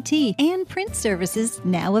managed IT and print services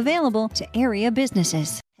now available to area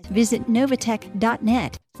businesses. Visit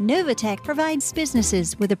Novatech.net. Novatech provides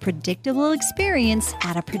businesses with a predictable experience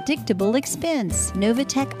at a predictable expense.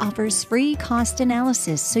 Novatech offers free cost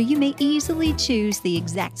analysis so you may easily choose the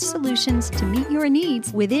exact solutions to meet your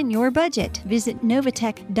needs within your budget. Visit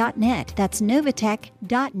Novatech.net. That's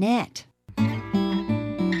Novatech.net.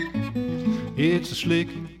 It's a Slick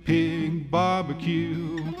Pig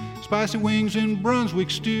barbecue. Spicy wings and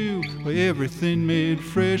Brunswick stew. Everything made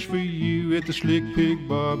fresh for you at the Slick Pig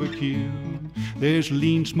barbecue. There's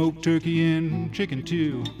lean smoked turkey and chicken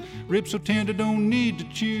too. Ribs so tender don't need to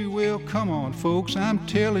chew. Well, come on, folks, I'm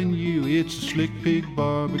telling you, it's a Slick Pig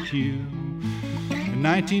barbecue. In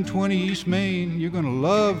 1920 East Main, you're gonna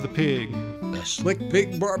love the pig. The Slick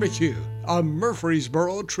Pig Barbecue, a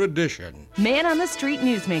Murfreesboro tradition. Man on the Street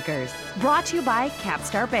Newsmakers, brought to you by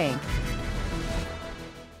Capstar Bank.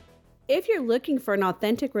 If you're looking for an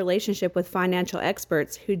authentic relationship with financial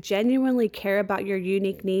experts who genuinely care about your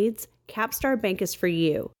unique needs, Capstar Bank is for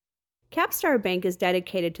you. Capstar Bank is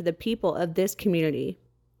dedicated to the people of this community.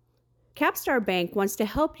 Capstar Bank wants to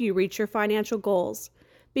help you reach your financial goals,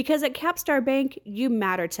 because at Capstar Bank, you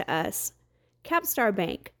matter to us. Capstar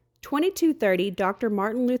Bank, 2230 Dr.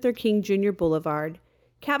 Martin Luther King Jr. Boulevard,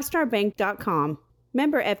 capstarbank.com.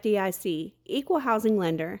 Member FDIC, Equal Housing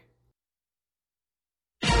Lender.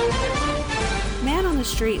 Man on the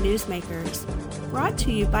Street Newsmakers, brought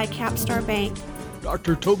to you by Capstar Bank.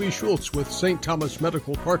 Dr. Toby Schultz with St. Thomas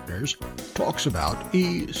Medical Partners talks about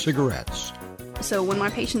e-cigarettes. So when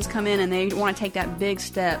my patients come in and they want to take that big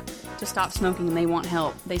step to stop smoking and they want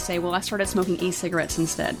help, they say, well, I started smoking e-cigarettes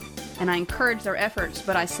instead. And I encourage their efforts,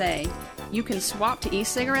 but I say, you can swap to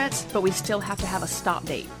e-cigarettes, but we still have to have a stop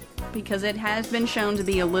date, because it has been shown to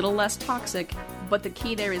be a little less toxic, but the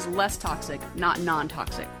key there is less toxic, not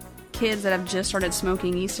non-toxic. Kids that have just started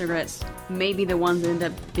smoking e-cigarettes may be the ones that end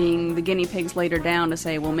up being the guinea pigs later down to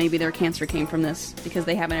say, well, maybe their cancer came from this because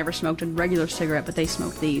they haven't ever smoked a regular cigarette, but they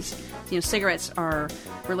smoked these. You know, cigarettes are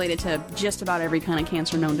related to just about every kind of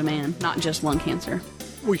cancer known to man, not just lung cancer.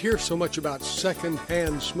 We hear so much about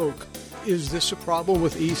secondhand smoke. Is this a problem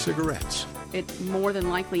with e-cigarettes? It more than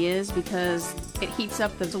likely is, because it heats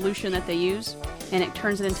up the solution that they use and it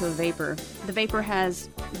turns it into a vapor. The vapor has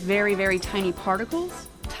very, very tiny particles.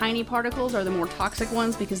 Tiny particles are the more toxic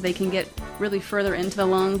ones because they can get really further into the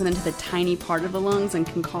lungs and into the tiny part of the lungs and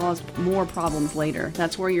can cause more problems later.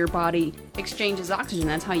 That's where your body exchanges oxygen.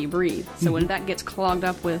 That's how you breathe. So when that gets clogged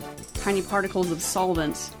up with tiny particles of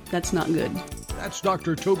solvents, that's not good. That's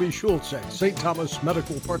Dr. Toby Schultz at St. Thomas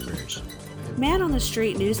Medical Partners. Man on the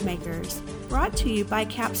Street Newsmakers, brought to you by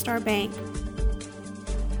Capstar Bank.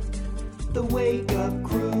 The Wake Up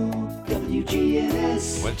Crew,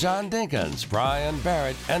 WGNS. With John Dinkins, Brian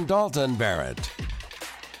Barrett, and Dalton Barrett.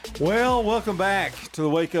 Well, welcome back to the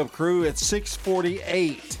Wake Up Crew. It's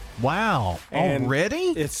 6:48. Wow, and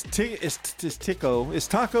already? It's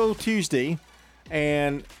Taco Tuesday,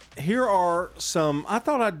 and here are some. I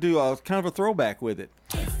thought I'd do a kind of a throwback with it.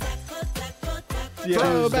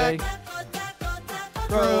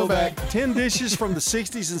 Throwback. 10 dishes from the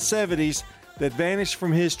 60s and 70s that vanished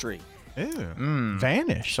from history. Ew.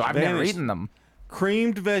 Vanished. So I've never eaten them.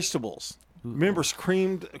 Creamed vegetables. Ooh. Remember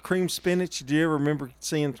creamed spinach? Do you ever remember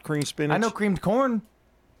seeing creamed spinach? I know creamed corn.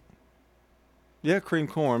 Yeah, creamed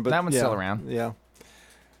corn. But that one's still around. Yeah.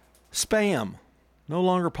 Spam. No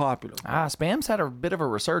longer popular. Spam's had a bit of a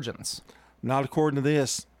resurgence. Not according to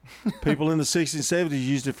this. People in the 60s and 70s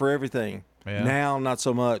used it for everything. Yeah. Now, not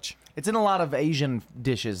so much. It's in a lot of Asian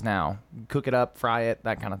dishes now. Cook it up, fry it,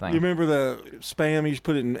 that kind of thing. You remember the Spam? You used to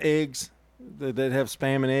put it in eggs. They'd have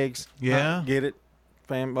Spam and eggs. Yeah. Get it?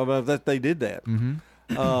 Spam. They did that.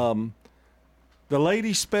 Mm-hmm. The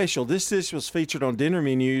Lady Special. This dish was featured on dinner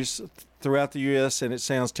menus throughout the U.S., and it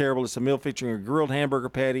sounds terrible. It's a meal featuring a grilled hamburger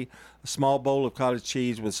patty, a small bowl of cottage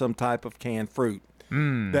cheese with some type of canned fruit.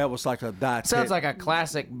 That was like a diet. Sounds like a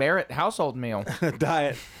classic Barrett household meal.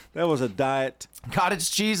 Diet. That was a diet. Cottage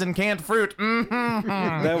cheese and canned fruit.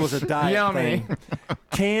 Mm-hmm. That was a diet Yummy. thing.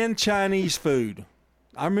 Canned Chinese food.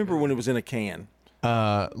 I remember when it was in a can.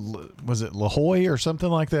 Was it La Jolla or something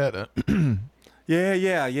like that?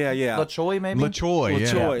 Yeah. La Choy, maybe? La Choy,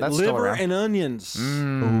 yeah. That's liver and onions.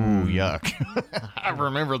 Ooh, yuck. I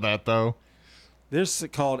remember that, though. This is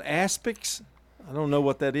called aspics. I don't know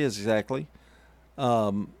what that is exactly.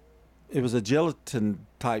 It was a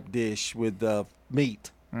gelatin-type dish with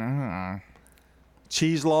meat. Mm-hmm.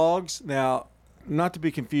 Cheese logs. Now, not to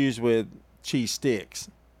be confused with cheese sticks.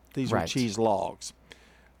 These are cheese logs.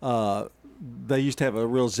 they used to have a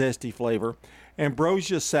real zesty flavor.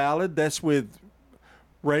 Ambrosia salad, that's with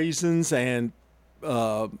raisins and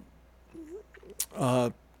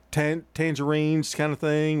tangerines kind of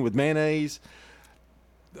thing with mayonnaise,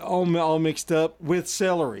 all mixed up with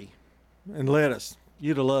celery and lettuce.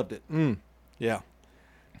 You'd have loved it. Yeah.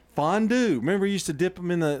 Fondue. Remember, you used to dip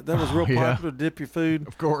them in that was real popular to dip your food.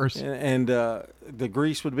 Of course. And the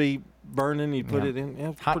grease would be burning. You'd put it in.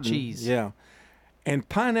 Yeah, hot cheese. Yeah. And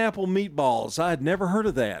pineapple meatballs. I had never heard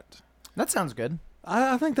of that. That sounds good.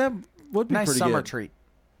 I think that would be nice pretty summer good. treat.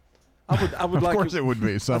 I would like. Of course, it would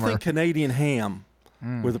be summer. I think Canadian ham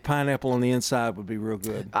with a pineapple on the inside would be real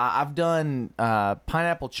good. I've done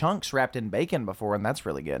pineapple chunks wrapped in bacon before, and that's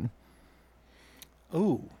really good.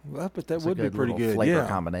 Ooh, I bet that It's would a be good pretty little good. flavor Yeah.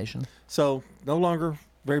 combination. So no longer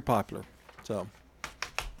very popular. So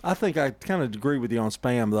I think I kind of agree with you on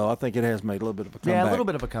Spam, though. I think it has made a little bit of a comeback. Yeah, a little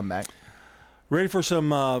bit of a comeback. Ready for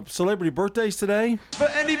some celebrity birthdays today? For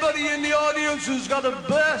anybody in the audience who's got a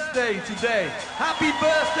birthday today, happy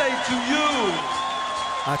birthday to you.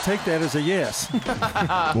 I take that as a yes.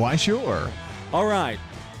 Why, sure. All right.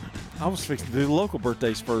 I was fixing to do the local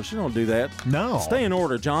birthdays first. You don't do that. No. Stay in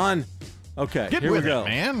order, John. Okay, Get here with we go. it,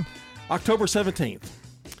 man. October 17th,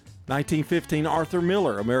 1915, Arthur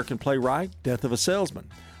Miller, American playwright, death of a salesman,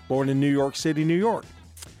 born in New York City, New York.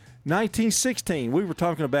 1916, we were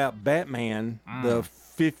talking about Batman, the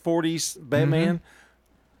 40s Batman.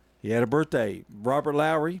 He had a birthday. Robert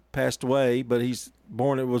Lowry passed away, but was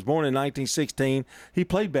born in 1916. He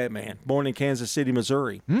played Batman, born in Kansas City,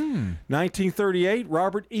 Missouri. 1938,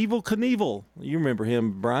 Robert Evel Knievel. You remember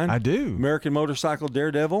him, Brian? I do. American motorcycle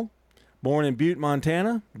daredevil, born in Butte,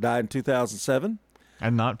 Montana, died in 2007.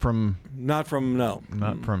 And not from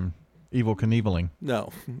Evil Knieveling.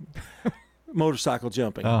 No. Motorcycle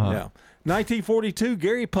jumping. Uh-huh. Yeah. 1942,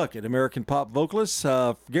 Gary Puckett, American pop vocalist.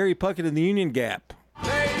 Gary Puckett in the Union Gap.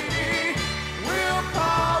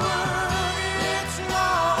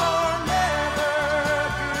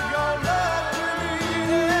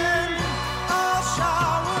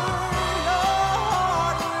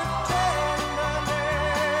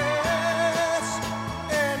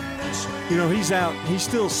 You know, he's out. He's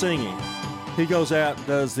still singing. He goes out and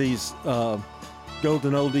does these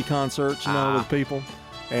golden oldie concerts, with people,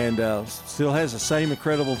 and still has the same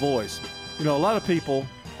incredible voice. You know, a lot of people.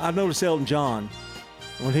 I've noticed Elton John,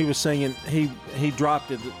 when he was singing, he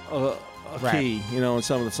dropped it a key, in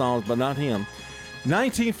some of the songs, but not him.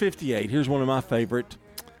 1958. Here's one of my favorite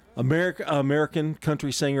American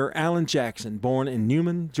country singer, Alan Jackson, born in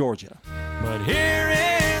Newman, Georgia. But here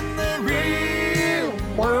in the real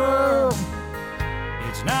world,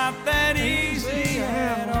 it's not that easy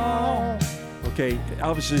at all. Okay,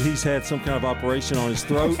 obviously he's had some kind of operation on his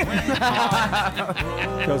throat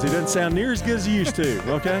because he doesn't sound near as good as he used to,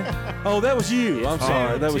 okay? Oh, that was you. I'm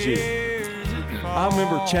sorry. That was you. I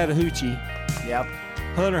remember Chattahoochee. Yep.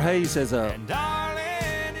 Hunter Hayes has a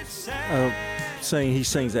he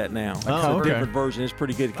sings that now. It's a different version. It's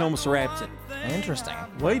pretty good. It almost raps it. Interesting.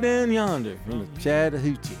 Way down yonder in the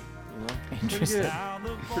Chattahoochee. Interesting.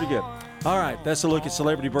 Pretty good. All right, that's a look at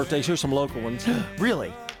celebrity birthdays. Here's some local ones.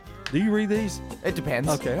 Really? Do you read these? It depends.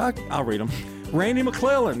 Okay, I'll read them. Randy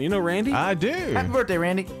McClellan. You know Randy? I do. Happy birthday,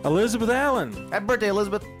 Randy. Elizabeth Allen. Happy birthday,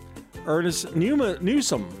 Elizabeth. Ernest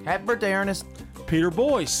Newsom. Happy birthday, Ernest. Peter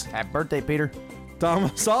Boyce. Happy birthday, Peter.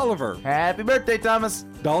 Thomas Oliver. Happy birthday, Thomas.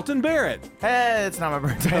 Dalton Barrett. Hey, it's not my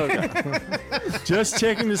birthday. Okay. Just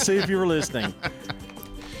checking to see if you were listening.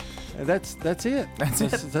 And that's it.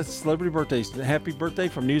 That's celebrity birthdays. Happy birthday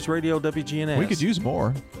from News Radio WGNS. We could use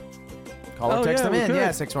more. Call or text them in. Yeah,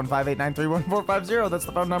 615-893-1450. That's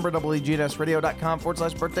the phone number.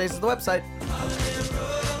 WGNSradio.com/birthdays is the website.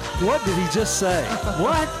 What did he just say?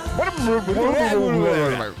 What?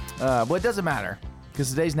 Well, it doesn't matter because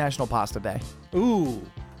today's National Pasta Day. Ooh.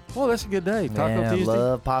 Well, that's a good day. Taco Tuesday. I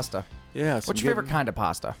love pasta. Yeah. What's your favorite kind of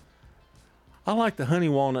pasta? I like the honey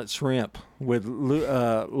walnut shrimp with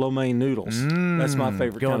lo mein noodles. That's my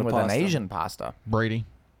favorite kind of with pasta. An Asian pasta. Brady.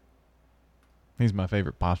 He's my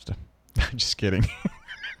favorite pasta. Just kidding.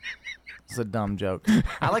 It's a dumb joke.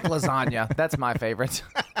 I like lasagna. That's my favorite.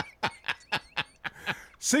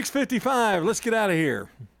 6:55. Let's get out of here.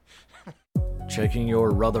 Checking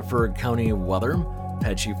your Rutherford County weather.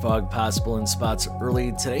 Patchy fog possible in spots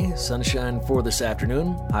early today. Sunshine for this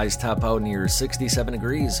afternoon. Highs top out near 67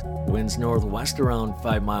 degrees. Winds northwest around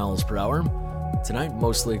 5 miles per hour. Tonight,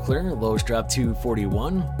 mostly clear. Lows drop to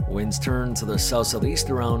 41. Winds turn to the south-southeast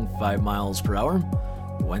around 5 miles per hour.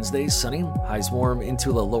 Wednesday, sunny. Highs warm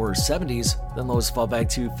into the lower 70s. Then lows fall back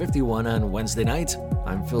to 51 on Wednesday night.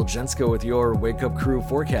 I'm Phil Jensko with your Wake Up Crew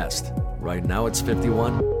forecast. Right now, it's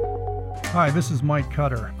 51. Hi, this is Mike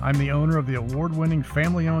Cutter. I'm the owner of the award-winning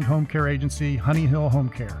family-owned home care agency, Honey Hill Home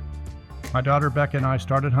Care. My daughter Becca and I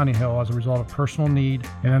started Honey Hill as a result of personal need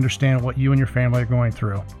and understand what you and your family are going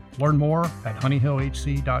through. Learn more at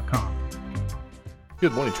honeyhillhc.com.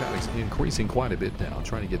 Good morning. Traffic's increasing quite a bit now,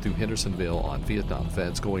 trying to get through Hendersonville on Vietnam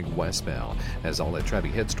Fence going westbound as all that traffic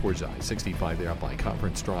heads towards I-65 there up by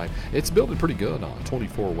Conference Drive. It's building pretty good on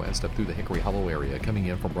 24 West up through the Hickory Hollow area coming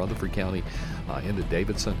in from Rutherford County into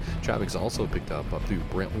Davidson. Traffic's also picked up through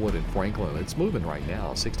Brentwood and Franklin. It's moving right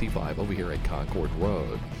now, 65 over here at Concord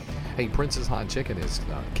Road. Hey, Prince's Hot Chicken is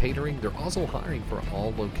catering. They're also hiring for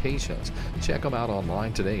all locations. Check them out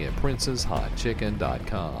online today at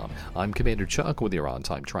princeshotchicken.com. I'm Commander Chuck with your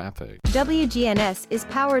on-time traffic. WGNS is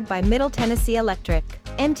powered by Middle Tennessee Electric.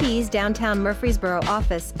 MTE's downtown Murfreesboro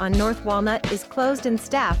office on North Walnut is closed and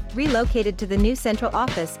staff relocated to the new central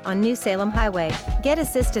office on New Salem Highway. Get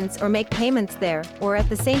assistance or make payments there or at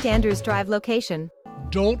the St. Andrews Drive location.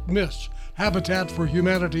 Don't miss Habitat for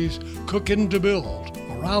Humanity's Cookin' to Build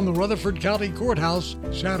around the Rutherford County Courthouse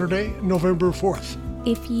Saturday, November 4th.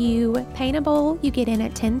 If you paint a bowl, you get in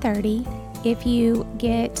at 10:30. If you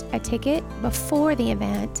get a ticket before the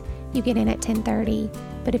event, you get in at 10:30.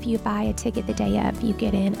 But if you buy a ticket the day of, you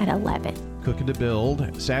get in at 11. Cooking to Build,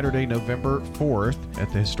 Saturday, November 4th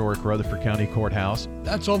at the historic Rutherford County Courthouse.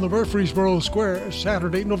 That's on the Murfreesboro Square,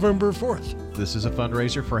 Saturday, November 4th. This is a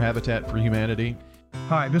fundraiser for Habitat for Humanity.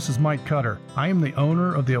 Hi, this is Mike Cutter. I am the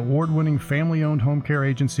owner of the award-winning family-owned home care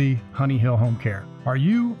agency, Honey Hill Home Care. Are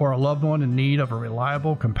you or a loved one in need of a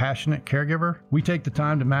reliable, compassionate caregiver? We take the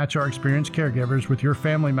time to match our experienced caregivers with your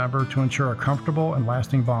family member to ensure a comfortable and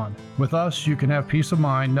lasting bond. With us, you can have peace of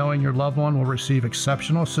mind knowing your loved one will receive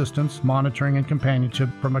exceptional assistance, monitoring, and companionship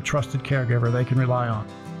from a trusted caregiver they can rely on.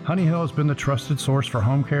 Honey Hill has been the trusted source for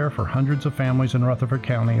home care for hundreds of families in Rutherford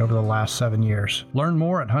County over the last 7 years. Learn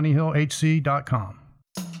more at honeyhillhc.com.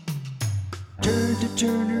 Turn to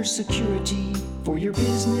Turner Security for your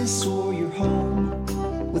business or your home.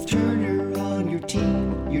 With Turner on your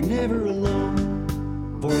team, you're never alone.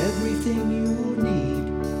 For everything you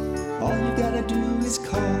need, all you gotta do is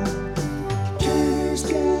call. Turner's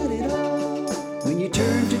got it all. When you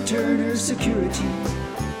turn to Turner Security,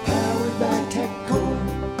 powered by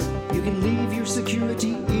TechCore, you can leave your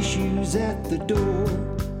security issues at the door.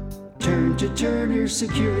 Turn to Turner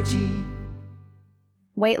Security.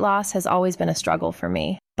 Weight loss has always been a struggle for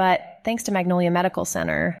me, but thanks to Magnolia Medical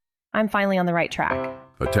Center, I'm finally on the right track.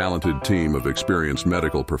 A talented team of experienced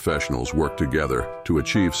medical professionals work together to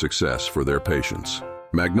achieve success for their patients.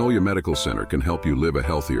 Magnolia Medical Center can help you live a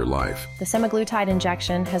healthier life. The semaglutide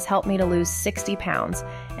injection has helped me to lose 60 pounds,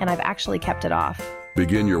 and I've actually kept it off.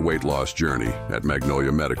 Begin your weight loss journey at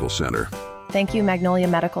Magnolia Medical Center. Thank you, Magnolia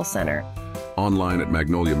Medical Center. Online at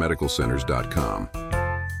magnoliamedicalcenters.com.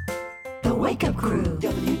 The Wake Up Crew,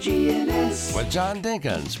 WGNS. With John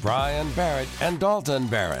Dinkins, Brian Barrett, and Dalton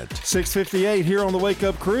Barrett. 6:58 here on the Wake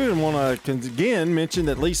Up Crew, and want to again mention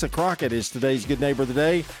that Lisa Crockett is today's Good Neighbor of the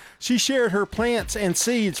Day. She shared her plants and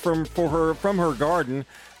seeds from her garden,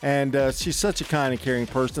 and she's such a kind and caring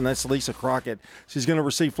person. That's Lisa Crockett. She's going to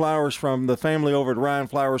receive flowers from the family over at Ryan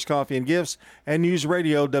Flowers Coffee and Gifts and News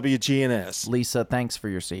Radio WGNS. Lisa, thanks for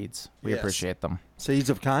your seeds. We appreciate them. Seeds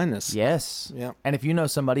of kindness. Yes. Yep. And if you know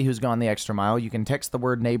somebody who's gone the extra mile, you can text the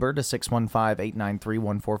word neighbor to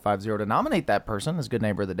 615-893-1450 to nominate that person as Good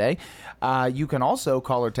Neighbor of the Day. You can also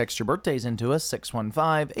call or text your birthdays into us,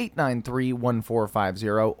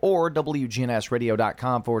 615-893-1450, or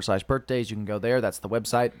WGNSradio.com/birthdays. You can go there. That's the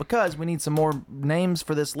website, because we need some more names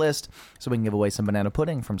for this list so we can give away some banana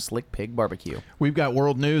pudding from Slick Pig Barbecue. We've got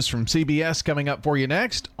world news from CBS coming up for you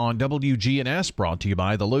next on WGNS, brought to you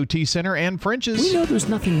by the Low T Center and French's. We know there's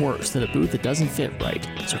nothing worse than a boot that doesn't fit right,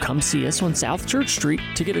 so come see us on South Church Street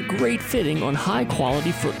to get a great fitting on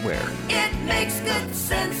high-quality footwear. It makes good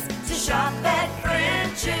sense to shop at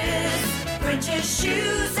French's. French's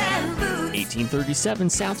Shoes and Boots. 1837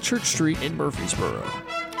 South Church Street in Murfreesboro.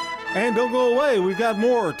 And don't go away, we've got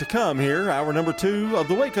more to come here. Hour number 2 of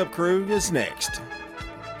the Wake Up Crew is next.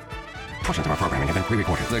 Portions of our programming have been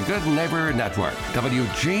pre-recorded. The Good Neighbor Network,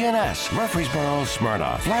 WGNS, Murfreesboro,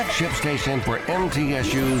 Smyrna, flagship station for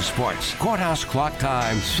MTSU Sports. Courthouse clock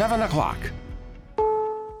time, 7 o'clock.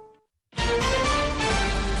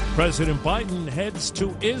 President Biden heads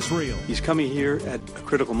to Israel. He's coming here at a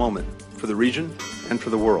critical moment for the region and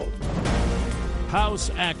for the world.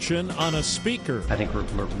 House action on a speaker. I think we're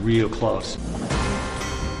real close.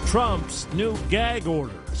 Trump's new gag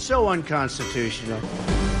order. So unconstitutional.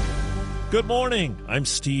 Good morning. I'm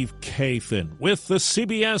Steve Kathan with the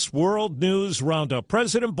CBS World News Roundup.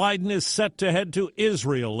 President Biden is set to head to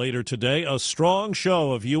Israel later today, a strong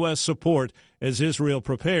show of U.S. support as Israel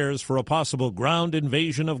prepares for a possible ground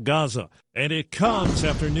invasion of Gaza. And it comes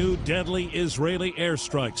after new deadly Israeli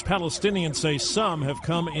airstrikes. Palestinians say some have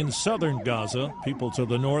come in southern Gaza. People to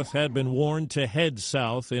the north had been warned to head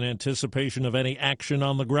south in anticipation of any action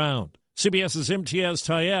on the ground. CBS's Imtiaz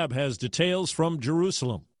Tayeb has details from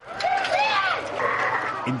Jerusalem.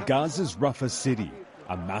 In Gaza's Rafah city,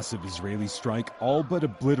 a massive Israeli strike all but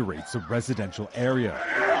obliterates a residential area.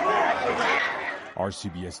 Our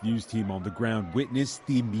CBS News team on the ground witnessed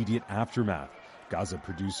the immediate aftermath. Gaza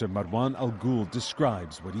producer Marwan Al-Ghul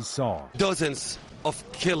describes what he saw. Dozens of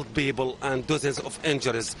killed people and dozens of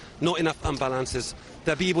injuries, not enough ambulances.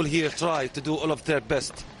 The people here try to do all of their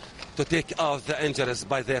best to take out the injuries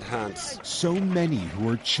by their hands. So many who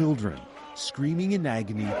are children, screaming in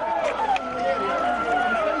agony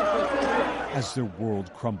as their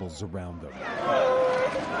world crumbles around them.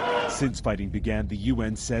 Since fighting began, the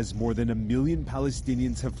UN says more than 1 million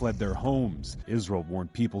Palestinians have fled their homes. Israel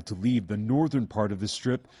warned people to leave the northern part of the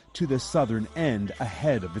Strip to the southern end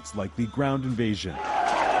ahead of its likely ground invasion.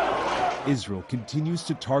 Israel continues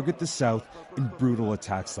to target the south in brutal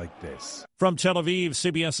attacks like this. From Tel Aviv,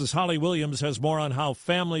 CBS's Holly Williams has more on how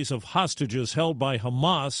families of hostages held by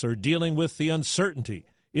Hamas are dealing with the uncertainty.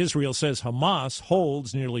 Israel says Hamas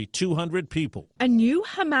holds nearly 200 people. A new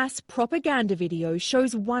Hamas propaganda video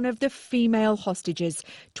shows one of the female hostages,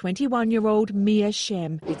 21-year-old Mia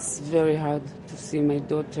Shem. It's very hard to see my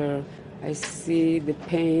daughter. I see the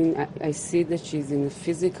pain. I see that she's in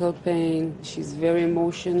physical pain. She's very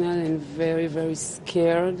emotional and very, very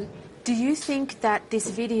scared. Do you think that this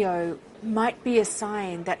video might be a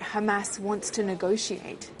sign that Hamas wants to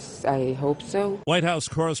negotiate? I hope so. White House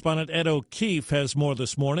correspondent Ed O'Keefe has more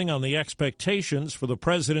this morning on the expectations for the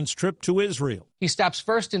president's trip to Israel. He stops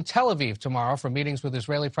first in Tel Aviv tomorrow for meetings with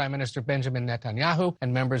Israeli Prime Minister Benjamin Netanyahu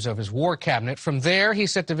and members of his war cabinet. From there,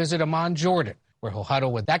 he's set to visit Amman, Jordan, where he'll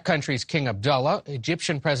huddle with that country's King Abdullah,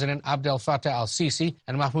 Egyptian President Abdel Fattah al-Sisi,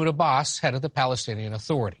 and Mahmoud Abbas, head of the Palestinian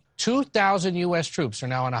Authority. 2,000 U.S. troops are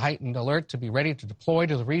now on a heightened alert to be ready to deploy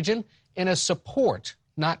to the region in a support,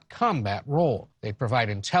 not combat role. They provide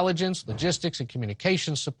intelligence, logistics, and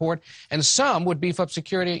communications support, and some would beef up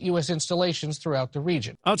security at U.S. installations throughout the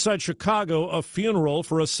region. Outside Chicago, a funeral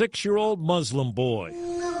for a 6-year-old Muslim boy.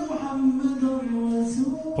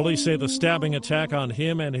 Police say the stabbing attack on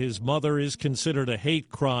him and his mother is considered a hate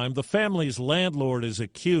crime. The family's landlord is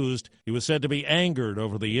accused. He was said to be angered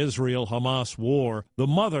over the Israel-Hamas war. The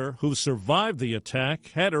mother, who survived the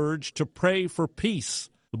attack, had urged to pray for peace.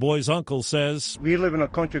 The boy's uncle says, "We live in a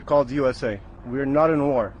country called USA. We're not in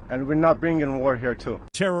war, and we're not bringing war here, too."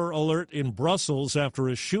 Terror alert in Brussels after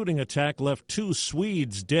a shooting attack left 2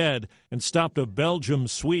 Swedes dead and stopped a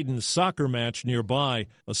Belgium-Sweden soccer match nearby.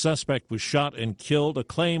 A suspect was shot and killed. A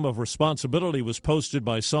claim of responsibility was posted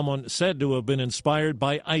by someone said to have been inspired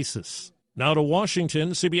by ISIS. Now to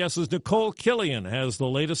Washington, CBS's Nicole Killian has the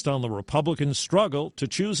latest on the Republican struggle to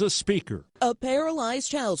choose a speaker. A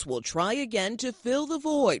paralyzed House will try again to fill the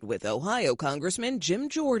void with Ohio Congressman Jim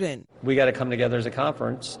Jordan. We got to come together as a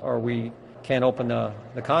conference, or we can't open the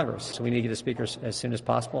Congress. So we need to get a speaker as soon as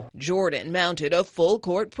possible. Jordan mounted a full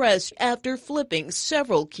court press after flipping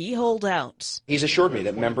several key holdouts. He's assured me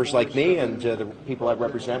that members like me and the people I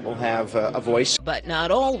represent will have a voice. But not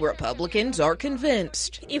all Republicans are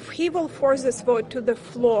convinced. If he will force this vote to the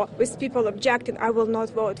floor with people objecting, I will not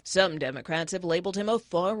vote. Some Democrats have labeled him a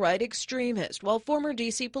far-right extremist, while former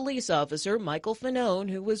D.C. police officer Michael Fanone,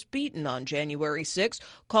 who was beaten on January 6,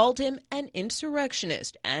 called him an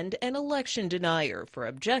insurrectionist and an election denier for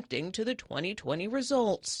objecting to the 2020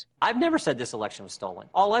 results. I've never said this election was stolen.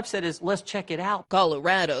 All I've said is, let's check it out.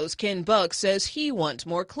 Colorado's Ken Buck says he wants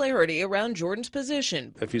more clarity around Jordan's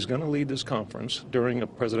position. If he's going to lead this conference during a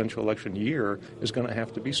presidential election year, is going to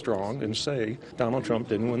have to be strong and say Donald Trump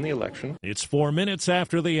didn't win the election. It's 4 minutes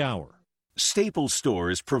after the hour. Staples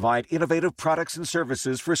stores provide innovative products and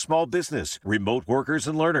services for small business, remote workers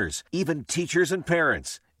and learners, even teachers and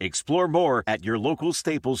parents. Explore more at your local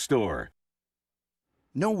Staples store.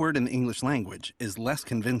 No word in the English language is less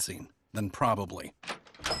convincing than probably.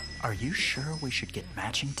 Are you sure we should get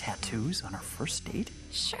matching tattoos on our first date?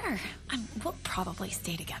 Sure. We'll probably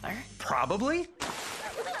stay together. Probably?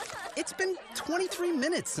 It's been 23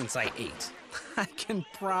 minutes since I ate. I can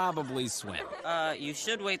probably swim. You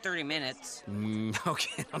should wait 30 minutes.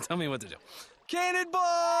 Okay, now tell me what to do. Cannonball!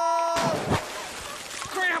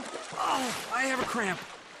 Cramp! Oh, I have a cramp.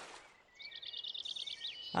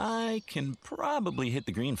 I can probably hit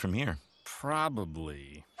the green from here.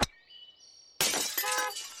 Probably.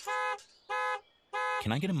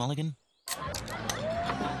 Can I get a mulligan?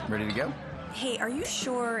 Ready to go? Hey, are you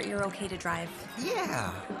sure you're okay to drive?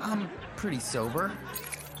 Yeah, I'm pretty sober.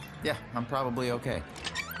 Yeah, I'm probably okay.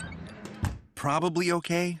 Probably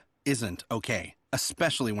okay isn't okay,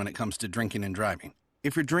 especially when it comes to drinking and driving.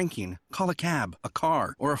 If you're drinking, call a cab, a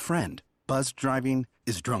car, or a friend. Buzzed driving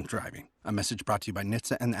is drunk driving. A message brought to you by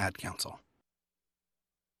NHTSA and the Ad Council.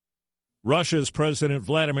 Russia's President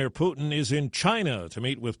Vladimir Putin is in China to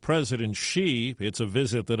meet with President Xi. It's a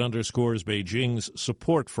visit that underscores Beijing's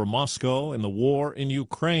support for Moscow and the war in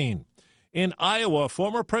Ukraine. In Iowa,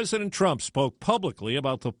 former President Trump spoke publicly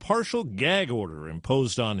about the partial gag order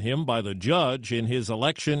imposed on him by the judge in his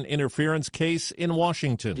election interference case in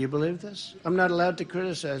Washington. Do you believe this? I'm not allowed to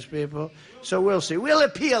criticize people, so we'll see. We'll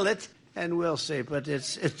appeal it, and we'll see. But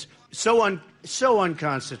it's so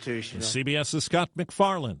unconstitutional. CBS's Scott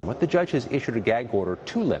McFarland. What the judge has issued a gag order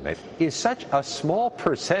to limit is such a small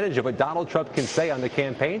percentage of what Donald Trump can say on the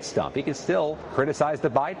campaign stump. He can still criticize the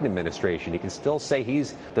Biden administration. He can still say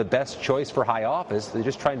he's the best choice for high office. They're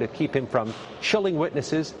just trying to keep him from chilling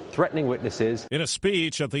witnesses, threatening witnesses. In a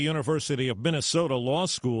speech at the University of Minnesota Law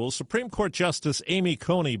School, Supreme Court Justice Amy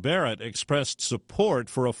Coney Barrett expressed support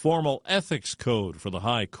for a formal ethics code for the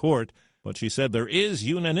high court. But she said there is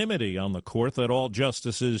unanimity on the court that all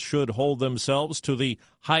justices should hold themselves to the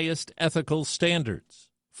highest ethical standards.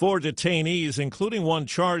 4 detainees, including one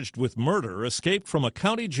charged with murder, escaped from a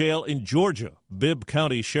county jail in Georgia. Bibb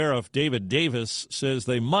County Sheriff David Davis says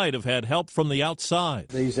they might have had help from the outside.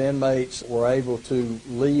 These inmates were able to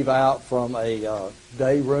leave out from a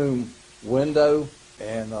day room window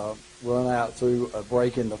and run out through a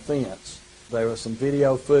break in the fence. There was some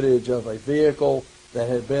video footage of a vehicle that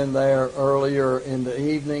had been there earlier in the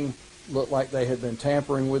evening. Looked like they had been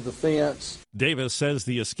tampering with the fence. Davis says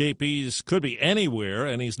the escapees could be anywhere,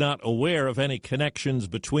 and he's not aware of any connections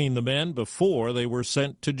between the men before they were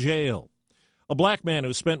sent to jail. A black man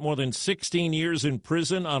who spent more than 16 years in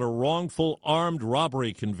prison on a wrongful armed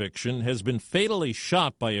robbery conviction has been fatally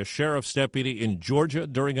shot by a sheriff's deputy in Georgia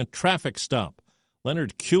during a traffic stop.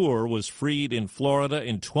 Leonard Cure was freed in Florida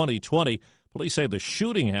in 2020. Police say the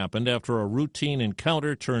shooting happened after a routine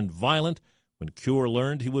encounter turned violent when Cure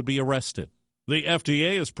learned he would be arrested. The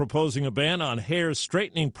FDA is proposing a ban on hair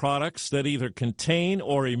straightening products that either contain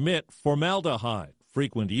or emit formaldehyde.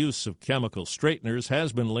 Frequent use of chemical straighteners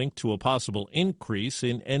has been linked to a possible increase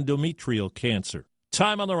in endometrial cancer.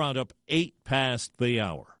 Time on the roundup, 8 past the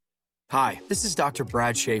hour. Hi, this is Dr.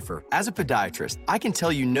 Brad Schaefer. As a podiatrist, I can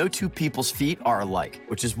tell you no two people's feet are alike,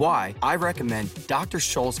 which is why I recommend Dr.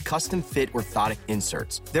 Scholl's custom fit orthotic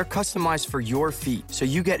inserts. They're customized for your feet, so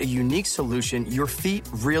you get a unique solution your feet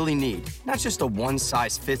really need, not just a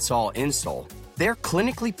one-size-fits-all insole. They're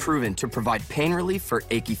clinically proven to provide pain relief for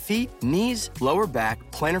achy feet, knees, lower back,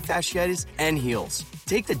 plantar fasciitis, and heels.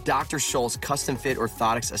 Take the Dr. Scholl's custom fit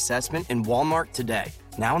orthotics assessment in Walmart today,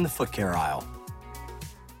 now in the foot care aisle.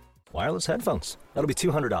 Wireless headphones. That'll be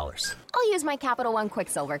 $200. I'll use my Capital One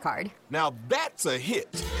Quicksilver card. Now that's a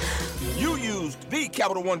hit. You used the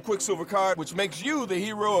Capital One Quicksilver card, which makes you the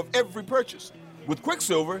hero of every purchase. With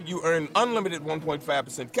Quicksilver, you earn unlimited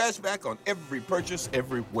 1.5% cash back on every purchase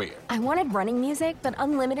everywhere. I wanted running music, but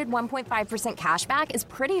unlimited 1.5% cash back is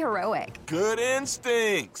pretty heroic. Good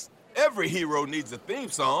instincts. Every hero needs a theme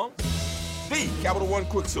song. The Capital One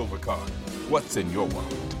Quicksilver card. What's in your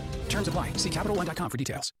wallet? Terms apply. See CapitalOne.com for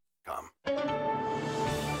details.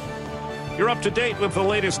 You're up to date with the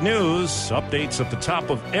latest news, updates at the top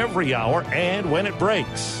of every hour and when it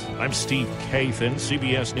breaks. I'm Steve Kathan,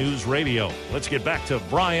 CBS News Radio. Let's get back to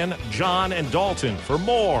Brian, John, and Dalton for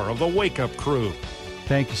more of the Wake Up Crew.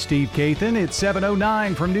 Thank you, Steve Kathan. It's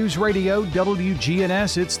 7:09 from News Radio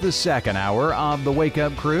WGNS. It's the second hour of the Wake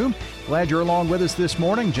Up Crew. Glad you're along with us this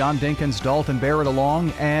morning. John Dinkins, Dalton Barrett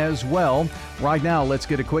along as well. Right now, let's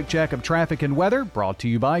get a quick check of traffic and weather brought to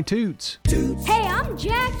you by Toots. Hey, I'm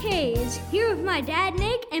Jack Hayes, here with my dad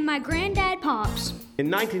Nick and my granddad Pops. In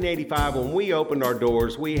 1985, when we opened our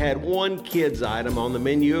doors, we had one kids item on the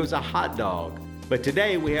menu. It was a hot dog. But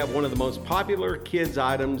today we have one of the most popular kids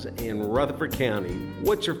items in Rutherford County.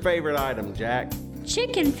 What's your favorite item, Jack?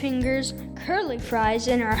 Chicken fingers, curly fries,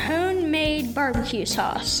 and our homemade barbecue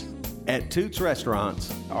sauce. At Toots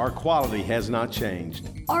Restaurants, our quality has not changed.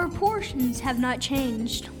 Our portions have not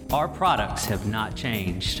changed. Our products have not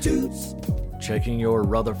changed. Toots. Checking your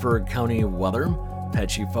Rutherford County weather.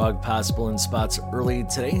 Patchy fog possible in spots early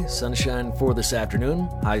today. Sunshine for this afternoon.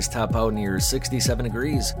 Highs top out near 67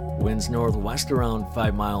 degrees. Winds northwest around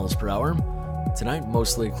 5 miles per hour. Tonight,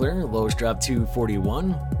 mostly clear. Lows drop to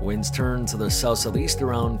 41. Winds turn to the south-southeast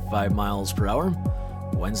around 5 miles per hour.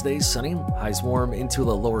 Wednesday, sunny, highs warm into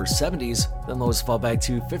the lower 70s, then lows fall back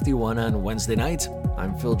to 51 on Wednesday night.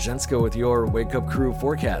 I'm Phil Jensko with your Wake Up Crew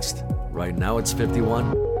forecast. Right now it's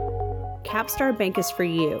 51. Capstar Bank is for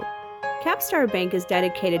you. Capstar Bank is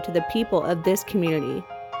dedicated to the people of this community.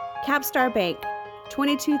 Capstar Bank,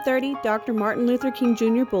 2230 Dr. Martin Luther King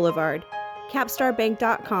Jr. Boulevard,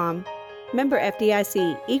 capstarbank.com. Member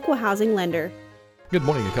FDIC, Equal Housing Lender. Good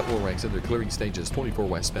morning. A couple of wrecks in their clearing stages. 24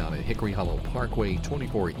 westbound at Hickory Hollow Parkway,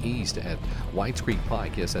 24 east at Whites Creek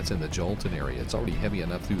Pike. Yes, that's in the Jolton area. It's already heavy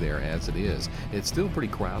enough through there as it is. It's still pretty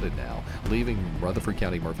crowded now. Leaving Rutherford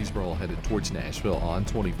County, Murfreesboro, headed towards Nashville on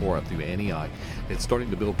 24 up through Antioch. It's starting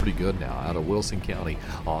to build pretty good now out of Wilson County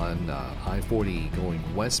on I-40 going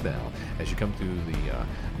westbound as you come through the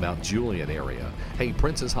Mount Juliet area. Hey,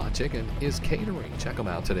 Prince's Hot Chicken is catering. Check them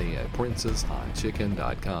out today at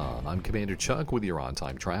princeshotchicken.com. I'm Commander Chuck with your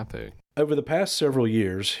on-time traffic. Over the past several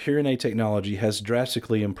years, hearing aid technology has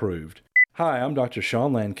drastically improved. Hi, I'm Dr.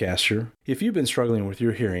 Sean Lancaster. If you've been struggling with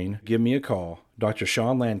your hearing, give me a call, Dr.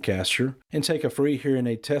 Sean Lancaster, and take a free hearing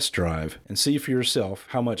aid test drive and see for yourself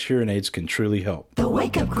how much hearing aids can truly help. The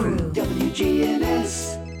Wake Up Crew,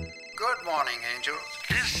 WGNS. Good morning, angels.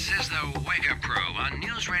 This is the Wake Up Crew on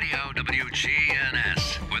News Radio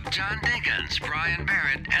WGNS with John Dinkins, Brian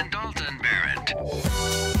Barrett, and Dalton Barrett.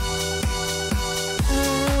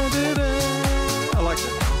 I like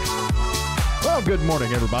that. Well, good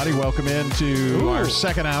morning, everybody. Welcome into our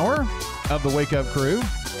second hour of the Wake Up Crew.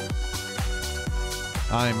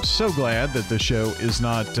 I'm so glad that the show is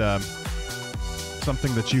not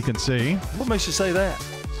something that you can see. What makes you say that?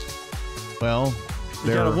 Well,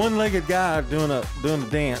 you got a one-legged guy doing a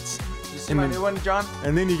dance. You see my new one, John?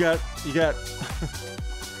 And then you got.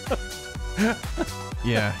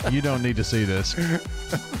 Yeah, you don't need to see this.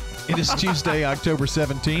 It is Tuesday, October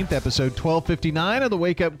 17th, episode 1259 of the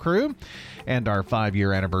Wake Up Crew, and our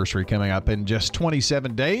 5-year anniversary coming up in just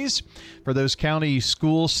 27 days. For those county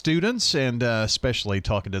school students, and especially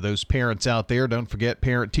talking to those parents out there, don't forget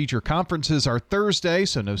parent-teacher conferences are Thursday,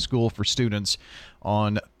 so no school for students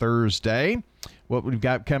on Thursday. What we've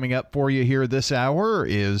got coming up for you here this hour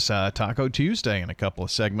is Taco Tuesday and a couple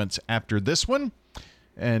of segments after this one.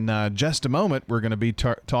 In just a moment, we're going to be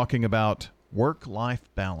talking about work-life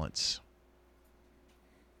balance.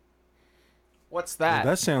 What's that?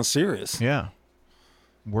 That sounds serious. Yeah.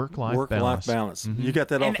 Work-life balance. Mm-hmm. You got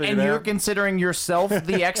that all figured out? And you're considering yourself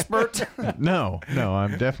the expert? No,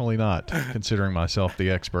 I'm definitely not considering myself the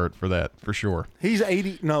expert for that, for sure. He's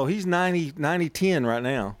 90-10 right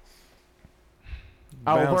now.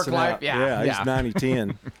 Oh, work-life? Yeah. He's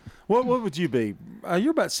 90-10. What would you be?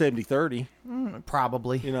 You're about 70-30.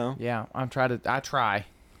 Probably. You know? Yeah, I try.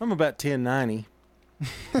 I'm about 10-90.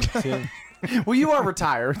 Well, you are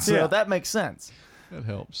retired, so that makes sense. That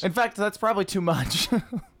helps. In fact, that's probably too much.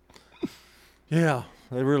 Yeah,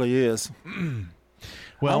 it really is.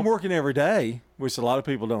 Well, I'm working every day, which a lot of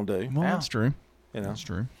people don't do. Well, that's true. You know? That's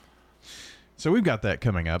true. So we've got that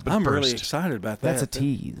coming up. But I'm first, really excited about that. That's a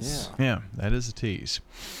tease. Yeah, that is a tease.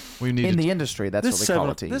 We need in the industry, that's what they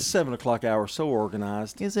call a tease. This 7 o'clock hour is so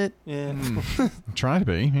organized. Is it? Yeah. Try to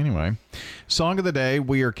be, anyway. Song of the day,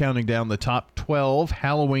 we are counting down the top 12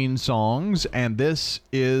 Halloween songs, and this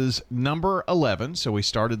is number 11. So we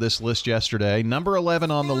started this list yesterday. Number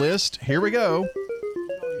 11 on the list. Here we go.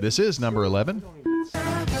 This is number 11.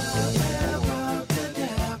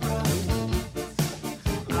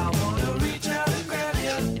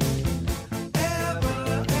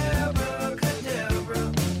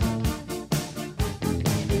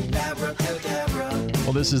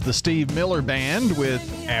 Well, this is the Steve Miller Band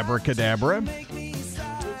with Abracadabra. It's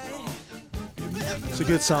a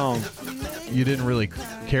good song. You didn't really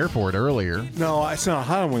care for it earlier. No, it's not a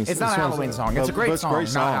Halloween song. It's not a Halloween song. It's a great song,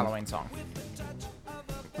 not a Halloween song.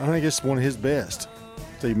 I think it's one of his best,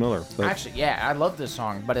 Steve Miller. Actually, yeah, I love this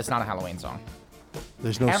song, but it's not a Halloween song.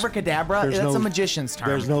 There's no Abracadabra, that's a magician's term.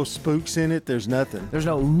 There's no spooks in it. There's nothing. There's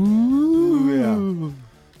no ooh. Yeah.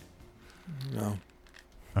 No.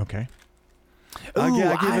 Okay.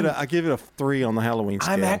 I give it a 3 on the Halloween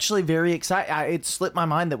scale. I'm actually very excited. It slipped my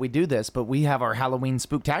mind that we do this, but we have our Halloween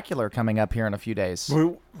Spooktacular coming up here in a few days.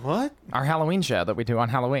 What? Our Halloween show that we do on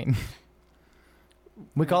Halloween.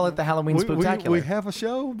 We call it the Halloween Spooktacular. We have a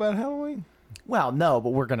show about Halloween? Well, no, but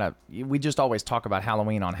we just always talk about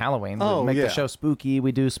Halloween on Halloween. Oh, we make the show spooky.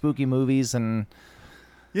 We do spooky movies and...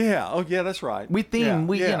 Yeah. Oh, yeah, that's right. We theme,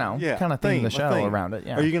 kind of theme the show around it.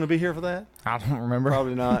 Yeah. Are you going to be here for that? I don't remember.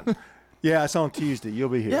 Probably not. Yeah, it's on Tuesday. You'll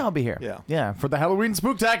be here. Yeah, I'll be here. Yeah, for the Halloween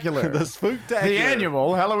Spooktacular. The Spooktacular. The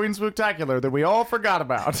annual Halloween Spooktacular that we all forgot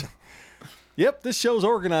about. Yep, this show's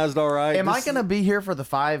organized all right. Am I going to be here for the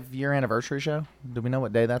 5-year anniversary show? Do we know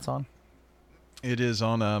what day that's on? It is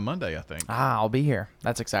on Monday, I think. I'll be here.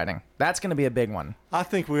 That's exciting. That's going to be a big one. I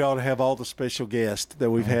think we ought to have all the special guests that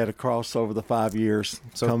we've had across over the 5 years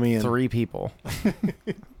come in. 3 people.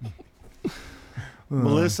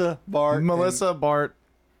 Melissa, Bart. Bart.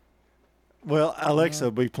 Well, Alexa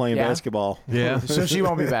will be playing basketball. Yeah. So she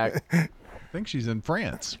won't be back. I think she's in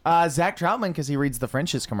France. Zach Troutman, because he reads the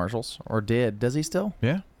French's commercials, or did. Does he still?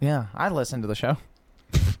 Yeah. Yeah, I listen to the show.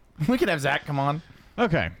 We could have Zach come on.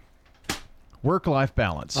 Okay. Work-life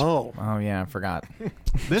balance. Oh, yeah, I forgot.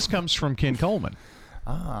 This comes from Ken Coleman.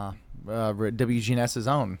 WGNS's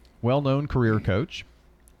own. Well-known career coach,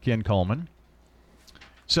 Ken Coleman.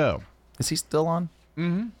 So. Is he still on?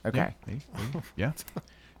 Mm-hmm. Okay. Yeah.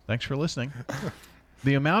 Thanks for listening.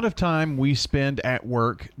 The amount of time we spend at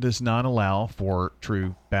work does not allow for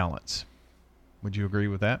true balance. Would you agree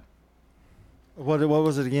with that? What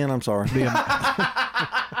was it again? I'm sorry. Thanks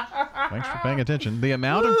for paying attention. The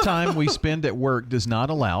amount of time we spend at work does not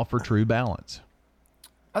allow for true balance.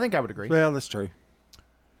 I think I would agree. Well, that's true.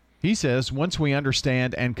 He says once we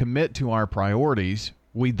understand and commit to our priorities,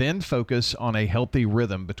 we then focus on a healthy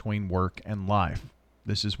rhythm between work and life.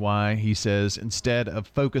 This is why he says instead of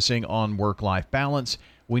focusing on work-life balance,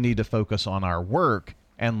 we need to focus on our work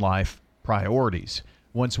and life priorities.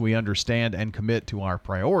 Once we understand and commit to our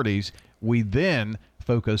priorities, we then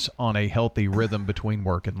focus on a healthy rhythm between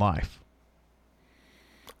work and life.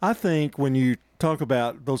 I think when you talk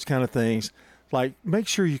about those kind of things, like make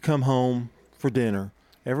sure you come home for dinner.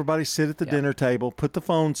 Everybody sit at the dinner table, put the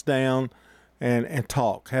phones down, and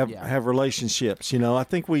talk, have relationships. You know, I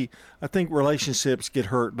think relationships get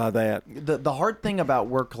hurt by that. The hard thing about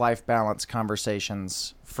work-life balance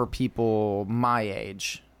conversations for people my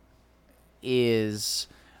age is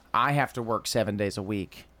I have to work 7 days a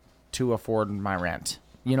week to afford my rent.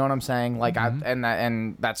 You know what I'm saying? Like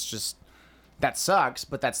and that's just, that sucks,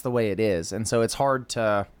 but that's the way it is. And so it's hard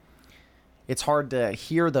to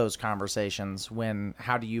hear those conversations when,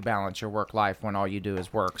 how do you balance your work life when all you do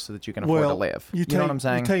is work so that you can afford to live? You know what I'm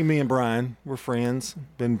saying? You take me and Brian, we're friends,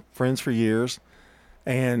 been friends for years,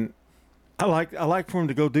 and I like for him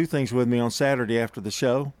to go do things with me on Saturday after the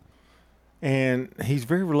show. And he's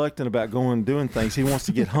very reluctant about going and doing things. He wants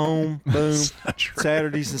to get home, boom,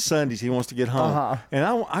 Saturdays and Sundays he wants to get home. And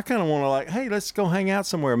I kind of want to like, hey, let's go hang out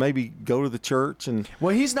somewhere, maybe go to the church. And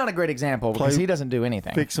well, he's not a great example because he doesn't do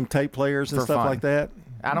anything. Pick some tape players and stuff like that.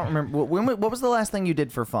 I don't remember. What was the last thing you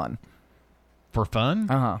did for fun? For fun?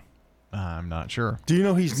 Uh-huh. I'm not sure. Do you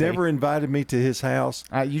know he's never invited me to his house?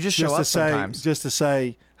 You just show up sometimes. Just to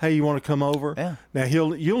say, hey, you want to come over? Yeah. Now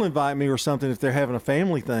you'll invite me or something if they're having a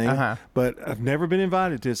family thing. But I've never been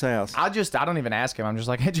invited to his house. I don't even ask him. I'm just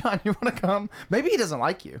like, hey, John, you want to come? Maybe he doesn't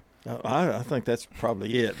like you. I think that's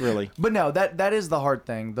probably it, really. But no, that is the hard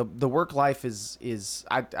thing. The work life is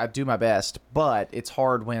I do my best, but it's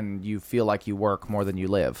hard when you feel like you work more than you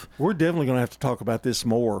live. We're definitely going to have to talk about this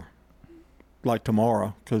more, like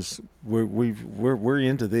tomorrow, because we're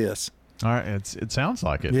into this. All right, it sounds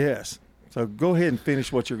like it. Yes. So go ahead and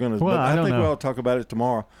finish what you're going to. Well, I think we ought to talk about it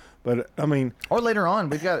tomorrow. But I mean, or later on,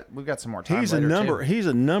 we've got some more time. He's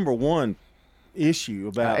a number one issue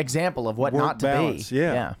about example of what not to balance. be.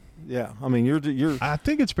 Yeah. I mean, you're. I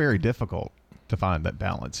think it's very difficult to find that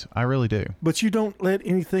balance. I really do. But you don't let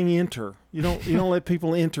anything enter. You don't let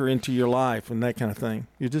people enter into your life and that kind of thing.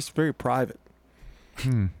 You're just very private.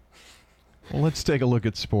 Well, let's take a look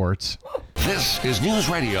at sports. This is News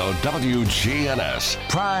Radio WGNS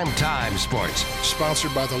Prime Time Sports.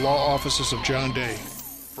 Sponsored by the law offices of John Day.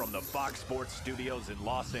 From the Fox Sports Studios in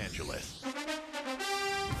Los Angeles,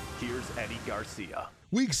 here's Eddie Garcia.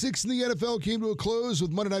 Week 6 in the NFL came to a close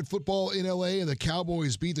with Monday Night Football in L.A., and the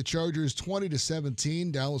Cowboys beat the Chargers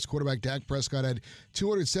 20-17. Dallas quarterback Dak Prescott had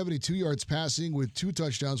 272 yards passing with 2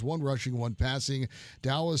 touchdowns, 1 rushing, 1 passing.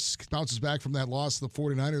 Dallas bounces back from that loss to the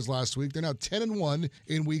 49ers last week. They're now 10-1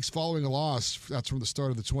 in weeks following a loss. That's from the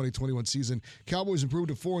start of the 2021 season. Cowboys improved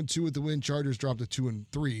to 4-2 with the win. Chargers dropped to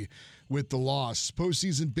 2-3 with the loss.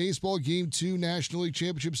 Postseason baseball, Game 2, National League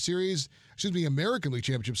Championship Series. American League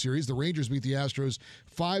Championship Series. The Rangers beat the Astros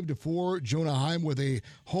 5-4. Jonah Heim with a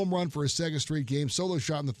home run for a second straight game. Solo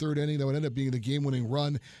shot in the 3rd inning that would end up being the game-winning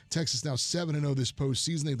run. Texas now 7-0 this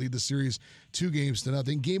postseason. They lead the series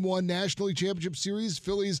 2-0. Game 1 National League Championship Series.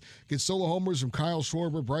 Phillies get solo homers from Kyle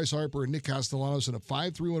Schwarber, Bryce Harper, and Nick Castellanos in a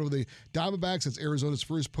 5-3 win over the Diamondbacks. That's Arizona's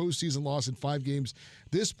first postseason loss in 5 games.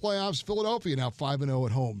 This playoffs, Philadelphia now 5-0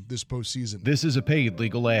 at home this postseason. This is a paid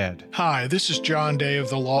legal ad. Hi, this is John Day of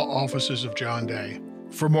the law offices of John Day.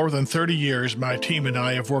 For more than 30 years, my team and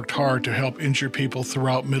I have worked hard to help injured people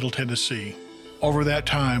throughout Middle Tennessee. Over that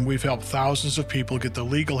time, we've helped thousands of people get the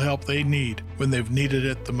legal help they need when they've needed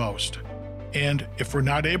it the most. And if we're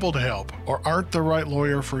not able to help or aren't the right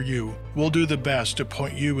lawyer for you, we'll do the best to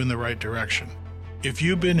point you in the right direction. If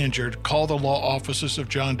you've been injured, call the law offices of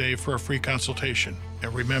John Day for a free consultation.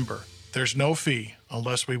 And remember, there's no fee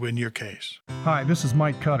unless we win your case. Hi, this is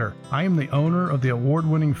Mike Cutter. I am the owner of the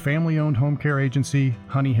award-winning family-owned home care agency,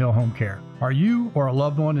 Honey Hill Home Care. Are you or a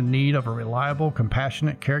loved one in need of a reliable,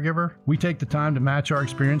 compassionate caregiver? We take the time to match our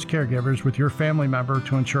experienced caregivers with your family member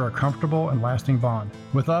to ensure a comfortable and lasting bond.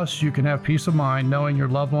 With us, you can have peace of mind knowing your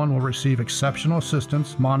loved one will receive exceptional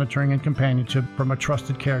assistance, monitoring, and companionship from a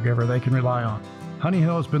trusted caregiver they can rely on. Honey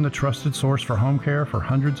Hill has been the trusted source for home care for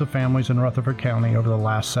hundreds of families in Rutherford County over the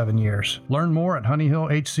last 7 years. Learn more at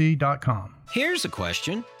honeyhillhc.com. Here's a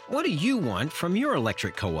question. What do you want from your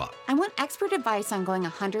electric co-op? I want expert advice on going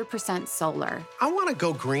 100% solar. I want to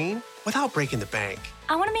go green without breaking the bank.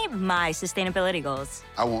 I want to meet my sustainability goals.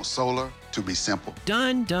 I want solar to be simple.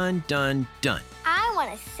 Done, done, done, done. I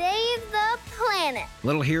want to save the planet.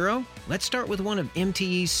 Little hero, let's start with one of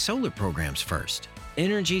MTE's solar programs first.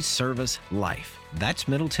 Energy Service Life. That's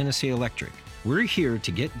Middle Tennessee Electric. We're here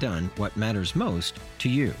to get done what matters most to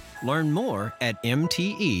you. Learn more at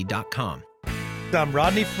mte.com. I'm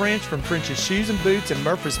Rodney French from French's Shoes and Boots in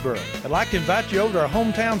Murfreesboro. I'd like to invite you over to our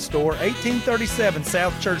hometown store, 1837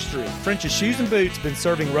 South Church Street. French's Shoes and Boots has been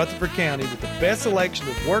serving Rutherford County with the best selection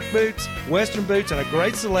of work boots, western boots, and a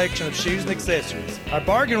great selection of shoes and accessories. Our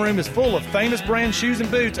bargain room is full of famous brand shoes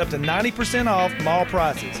and boots up to 90% off mall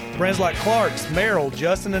prices. Brands like Clark's, Merrill,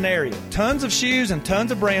 Justin, and Ariel. Tons of shoes and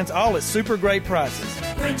tons of brands, all at super great prices.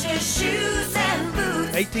 French's Shoes and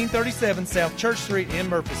Boots. 1837 South Church Street in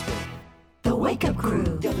Murfreesboro. The Wake Up Crew,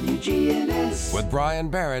 WGNS. With Brian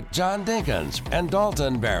Barrett, John Dinkins, and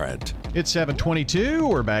Dalton Barrett. It's 7:22.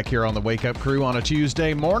 We're back here on the Wake Up Crew on a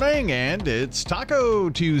Tuesday morning, and it's Taco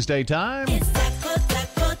Tuesday time. It's Taco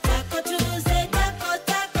Tuesday, Taco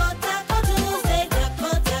Tuesday.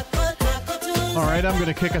 All right, I'm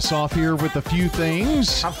going to kick us off here with a few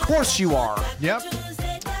things. Of course you are. Yep.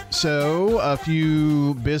 So, a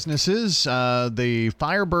few businesses. The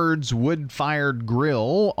Firebirds Wood-Fired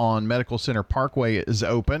Grill on Medical Center Parkway is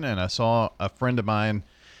open, and I saw a friend of mine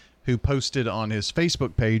who posted on his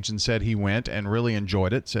Facebook page and said he went and really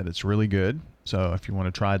enjoyed it, said it's really good. So, if you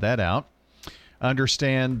want to try that out.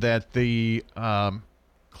 Understand that the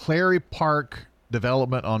Clary Park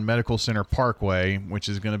development on Medical Center Parkway, which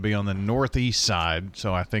is going to be on the northeast side,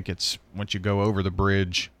 so I think it's once you go over the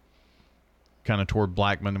bridge kind of toward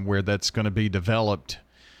Blackman where that's going to be developed,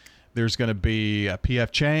 there's going to be a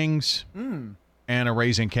P.F. Chang's and a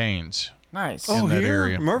Raising Cane's. Nice. In that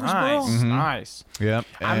area. Murfreesboro? Nice. Nice. Yep.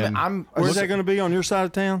 Where's that going to be, on your side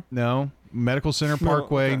of town? No, Medical Center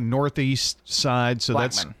Parkway, northeast side. So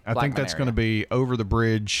Blackman. I think that's going to be over the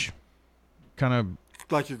bridge, kind of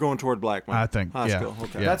like you're going toward Blackman. I think. High yeah. school.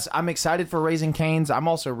 Okay. Yeah. I'm excited for Raising Cane's. I'm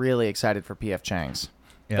also really excited for P.F. Chang's.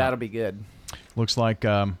 Yeah. That'll be good. Looks like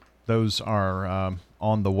those are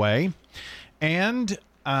on the way. And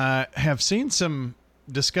have seen some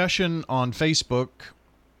discussion on Facebook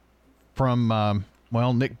from,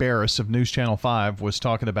 Nick Barris of News Channel 5 was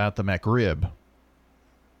talking about the McRib.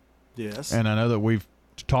 Yes. And I know that we've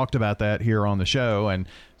talked about that here on the show. And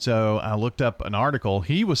so I looked up an article.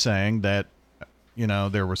 He was saying that,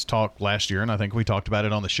 there was talk last year, and I think we talked about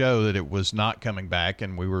it on the show, that it was not coming back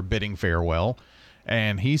and we were bidding farewell.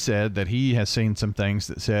 And he said that he has seen some things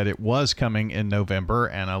that said it was coming in November.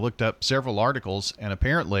 And I looked up several articles, and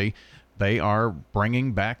apparently they are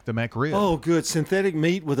bringing back the McRib. Oh, good. Synthetic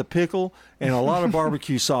meat with a pickle and a lot of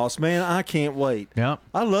barbecue sauce. Man, I can't wait. Yeah.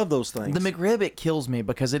 I love those things. The McRib, it kills me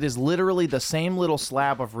because it is literally the same little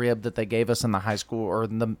slab of rib that they gave us in the high school or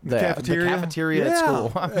in the cafeteria at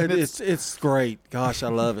school. I mean, it's great. Gosh, I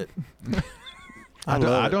love it. I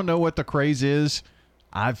don't know what the craze is.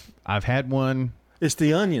 I've had one. It's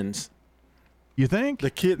the onions. You think?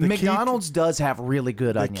 McDonald's does have really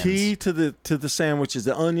good onions. The key to the sandwich is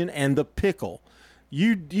the onion and the pickle.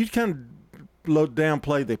 You kind of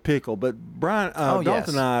downplay the pickle, but Brian,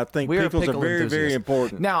 Dalton and I think pickles are very, very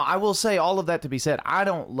important. Now, I will say all of that to be said, I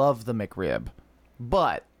don't love the McRib,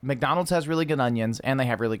 but McDonald's has really good onions and they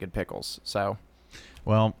have really good pickles. So,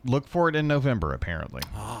 well, look for it in November, apparently.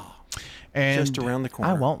 Oh, and just around the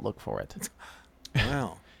corner. I won't look for it.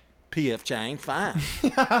 Wow. P.F. Chang, fine.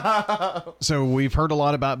 So we've heard a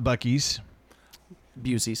lot about Buc-ee's.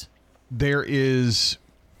 Busey's. There is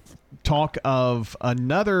talk of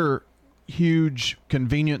another huge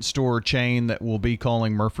convenience store chain that will be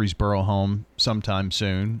calling Murfreesboro home sometime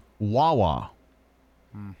soon, Wawa.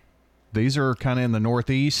 These are kind of in the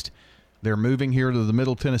northeast. They're moving here to the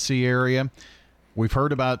Middle Tennessee area. We've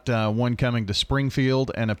heard about one coming to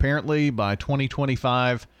Springfield, and apparently by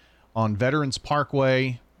 2025 on Veterans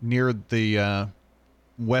Parkway near the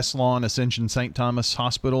West Lawn Ascension St. Thomas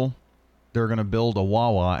Hospital, they're going to build a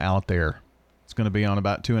Wawa out there. It's going to be on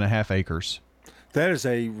about 2.5 acres. That is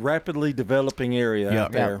a rapidly developing area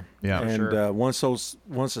out there. Yeah, and sure.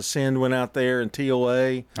 once Ascend went out there and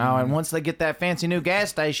TOA. And once they get that fancy new gas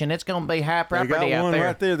station, it's going to be high property They got out one there.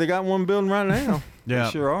 right there. They got one building right now. Yeah,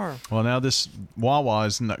 they sure are. Well, now this Wawa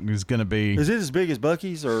is going to be. Is it as big as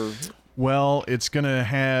Buc-ee's or? Well, it's going to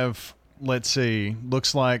have. Let's see.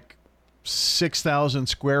 Looks like 6,000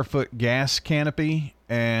 square foot gas canopy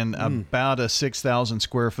and about a 6,000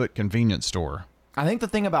 square foot convenience store. I think the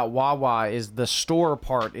thing about Wawa is the store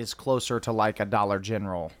part is closer to like a Dollar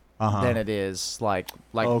General than it is like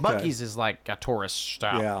Buc-ee's is like a tourist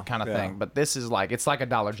stop kind of thing. But this is like, it's like a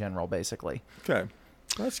Dollar General basically. Okay.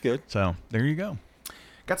 That's good. So there you go.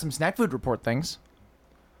 Got some snack food report things.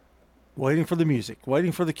 Waiting for the music.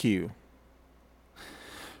 Waiting for the cue.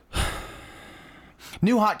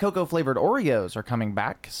 New hot cocoa flavored Oreos are coming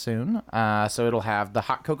back soon. So it'll have the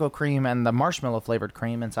hot cocoa cream and the marshmallow flavored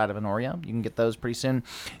cream inside of an Oreo. You can get those pretty soon.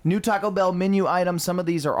 New Taco Bell menu items. Some of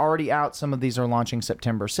these are already out. Some of these are launching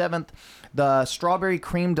September 7th. The strawberry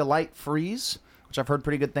cream delight freeze, which I've heard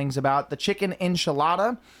pretty good things about. The chicken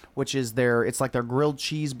enchilada, which is it's like their grilled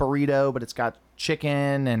cheese burrito, but it's got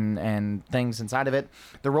chicken and things inside of it.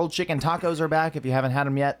 The rolled chicken tacos are back. If you haven't had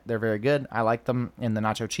them yet, they're very good. I like them in the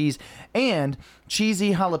nacho cheese. And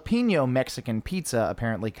cheesy jalapeno Mexican pizza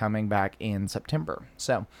apparently coming back in September.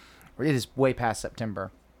 So it is way past September.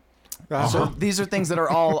 So these are things that are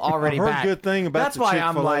all already I've heard back. Good thing about That's the why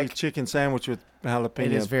Chick-fil-A I'm like chicken sandwich with jalapeno.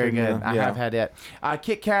 it is very good. I have had it.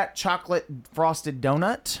 Kit Kat chocolate frosted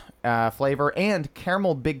donut flavor and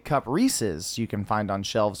caramel big cup Reese's you can find on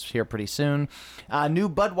shelves here pretty soon. New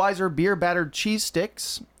Budweiser beer battered cheese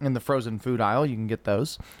sticks in the frozen food aisle. You can get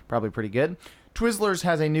those. Probably pretty good. Twizzlers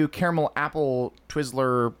has a new caramel apple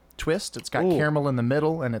Twizzler twist. It's got caramel in the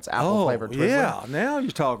middle and it's apple flavored Twizzler. Yeah, now you're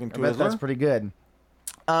talking Twizzler. I bet that's pretty good.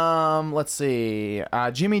 Let's see.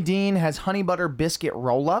 Jimmy Dean has honey butter biscuit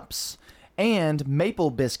roll-ups and maple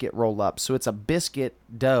biscuit roll-ups. So it's a biscuit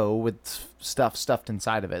dough with stuff stuffed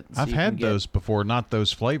inside of it. So I've had those before, not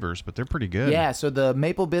those flavors, but they're pretty good. Yeah, so the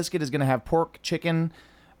maple biscuit is going to have pork, chicken,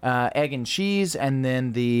 egg, and cheese, and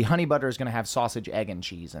then the honey butter is going to have sausage, egg, and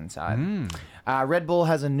cheese inside. Red Bull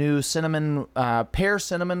has a new pear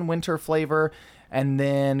cinnamon winter flavor. And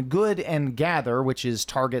then Good and Gather, which is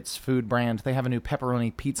Target's food brand, they have a new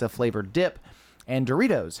pepperoni pizza flavored dip. And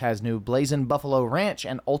Doritos has new Blazing Buffalo Ranch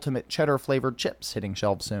and Ultimate Cheddar flavored chips hitting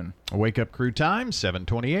shelves soon. Wake Up Crew time,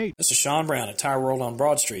 7:28. This is Sean Brown at Tire World on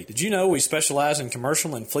Broad Street. Did you know we specialize in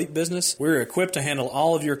commercial and fleet business? We're equipped to handle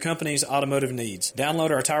all of your company's automotive needs. Download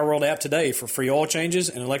our Tire World app today for free oil changes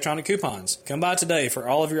and electronic coupons. Come by today for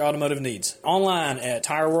all of your automotive needs. Online at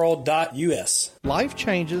tireworld.us. Life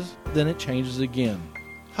changes, then it changes again.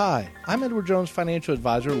 Hi, I'm Edward Jones Financial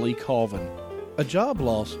Advisor Lee Colvin. A job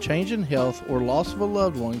loss, change in health, or loss of a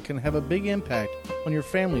loved one can have a big impact on your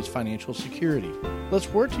family's financial security. Let's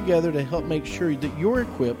work together to help make sure that you're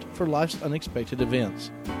equipped for life's unexpected events.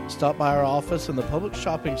 Stop by our office in the Public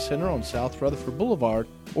Shopping Center on South Rutherford Boulevard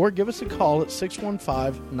or give us a call at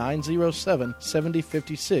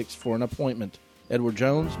 615-907-7056 for an appointment. Edward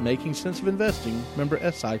Jones, Making Sense of Investing, member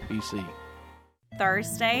SIPC.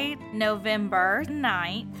 Thursday, November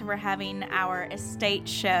 9th, we're having our estate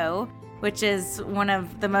show, which is one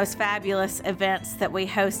of the most fabulous events that we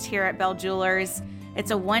host here at Bell Jewelers.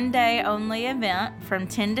 It's a one-day only event from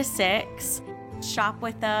 10 to 6. Shop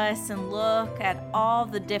with us and look at all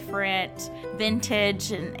the different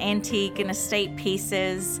vintage and antique and estate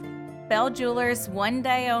pieces. Bell Jewelers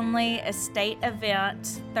one-day only estate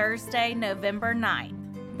event, Thursday, November 9th.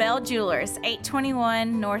 Bell Jewelers,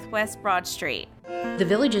 821 Northwest Broad Street. The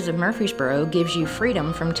Villages of Murfreesboro gives you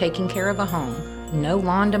freedom from taking care of a home. No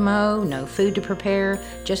lawn to mow, no food to prepare,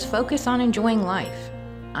 just focus on enjoying life.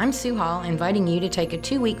 I'm Sue Hall, inviting you to take a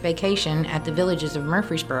 2-week vacation at the Villages of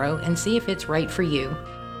Murfreesboro and see if it's right for you.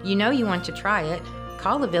 You know you want to try it.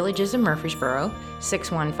 Call the Villages of Murfreesboro,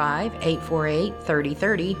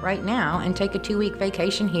 615-848-3030 right now and take a 2-week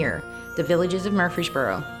vacation here. The Villages of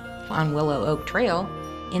Murfreesboro, on Willow Oak Trail,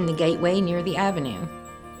 in the gateway near the avenue.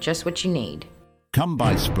 Just what you need. Come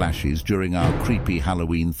by Splashies during our creepy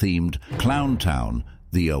Halloween-themed Clown Town,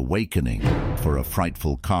 The Awakening, for a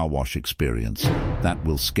frightful car wash experience that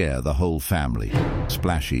will scare the whole family.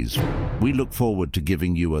 Splashies, we look forward to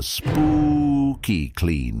giving you a spooky Spooky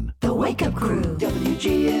clean. The Wake Up Crew,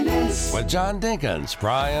 WGNS. With John Dinkins,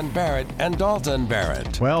 Brian Barrett, and Dalton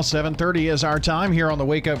Barrett. Well, 7:30 is our time here on the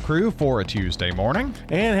Wake Up Crew for a Tuesday morning.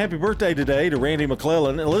 And happy birthday today to Randy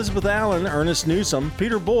McClellan, Elizabeth Allen, Ernest Newsom,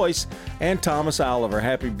 Peter Boyce, and Thomas Oliver.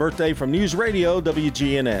 Happy birthday from News Radio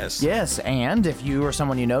WGNS. Yes, and if you or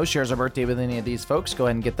someone you know shares a birthday with any of these folks, go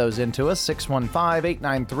ahead and get those into us.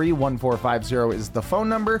 615-893-1450 is the phone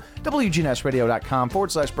number.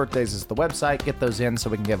 WGNSradio.com/birthdays is the website. Get those in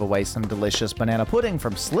so we can give away some delicious banana pudding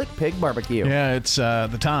from Slick Pig Barbecue. Yeah, it's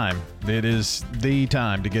the time. It is the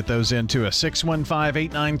time to get those into us.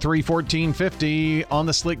 615-893-1450 on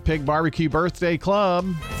the Slick Pig Barbecue Birthday Club.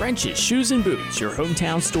 French's Shoes and Boots, your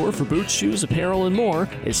hometown store for boots, shoes, apparel, and more,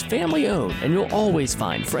 is family owned, and you'll always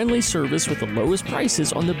find friendly service with the lowest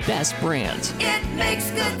prices on the best brands. It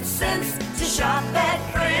makes good sense to shop at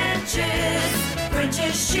French's.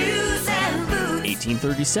 French's Shoes and Boots.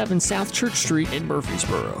 1837 South Church Street in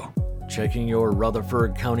Murfreesboro. Checking your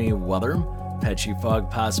Rutherford County weather. Patchy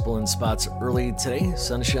fog possible in spots early today.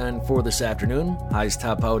 Sunshine for this afternoon. Highs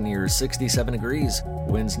top out near 67 degrees.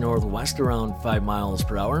 Winds northwest around 5 miles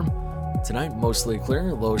per hour. Tonight, mostly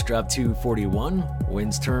clear. Lows drop to 41.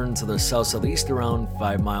 Winds turn to the south-southeast around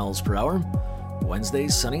 5 miles per hour. Wednesday,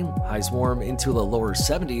 sunny. Highs warm into the lower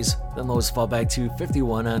 70s. Then lows fall back to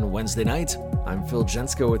 51 on Wednesday night. I'm Phil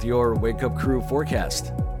Jensko with your Wake Up Crew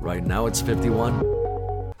forecast. Right now, it's 51.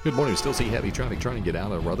 Good morning. We still see heavy traffic trying to get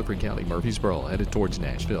out of Rutherford County, Murfreesboro, headed towards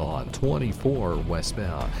Nashville on 24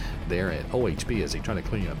 westbound there at OHB as they try to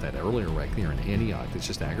clean up that earlier wreck there in Antioch that's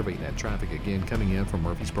just aggravating that traffic again coming in from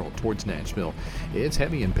Murfreesboro towards Nashville. It's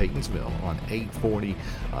heavy in Paytonsville on 840,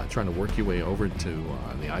 trying to work your way over to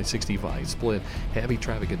the I-65 split. Heavy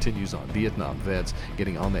traffic continues on Vietnam Vets,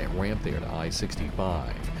 getting on that ramp there to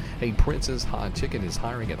I-65. Hey, Prince's Hot Chicken is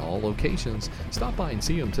hiring at all locations. Stop by and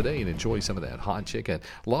see them today and enjoy some of that hot chicken.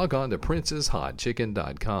 Log on to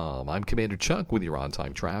princeshotchicken.com. I'm Commander Chuck with your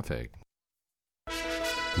on-time traffic.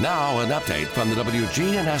 Now an update from the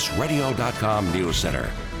WGNSradio.com News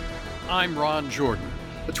Center. I'm Ron Jordan.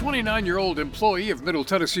 A 29-year-old employee of Middle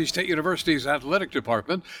Tennessee State University's athletic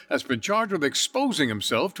department has been charged with exposing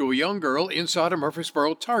himself to a young girl inside a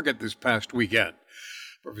Murfreesboro Target this past weekend.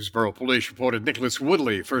 Murfreesboro police reported Nicholas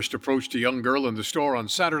Woodley first approached a young girl in the store on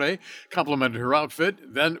Saturday, complimented her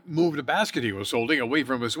outfit, then moved a basket he was holding away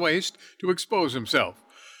from his waist to expose himself.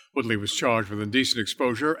 Woodley was charged with indecent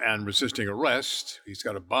exposure and resisting arrest. He's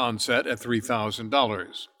got a bond set at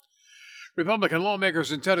 $3,000. Republican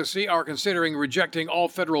lawmakers in Tennessee are considering rejecting all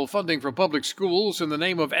federal funding for public schools in the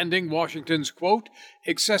name of ending Washington's, quote,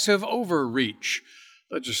 excessive overreach.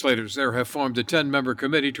 Legislators there have formed a 10-member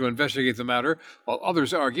committee to investigate the matter, while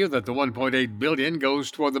others argue that the $1.8 billion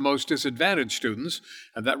goes toward the most disadvantaged students,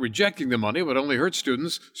 and that rejecting the money would only hurt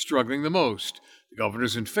students struggling the most. The governor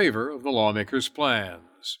is in favor of the lawmakers'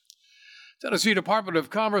 plans. Tennessee Department of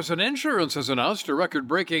Commerce and Insurance has announced a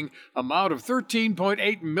record-breaking amount of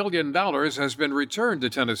 $13.8 million has been returned to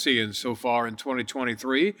Tennesseans so far in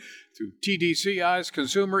 2023 through TDCI's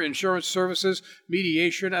Consumer Insurance Services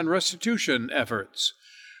mediation and restitution efforts.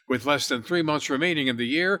 With less than 3 months remaining in the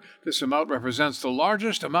year, this amount represents the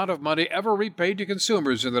largest amount of money ever repaid to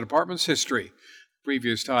consumers in the department's history. The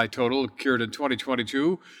previous high total occurred in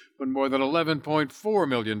 2022, when more than $11.4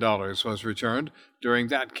 million was returned during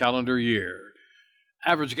that calendar year.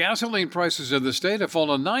 Average gasoline prices in the state have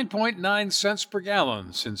fallen 9.9 cents per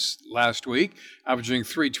gallon since last week, averaging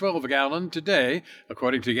 $3.12 a gallon today,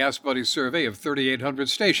 according to Gas Buddy's survey of 3,800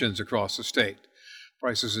 stations across the state.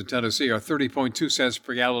 Prices in Tennessee are 30.2 cents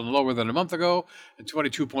per gallon lower than a month ago and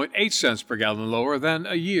 22.8 cents per gallon lower than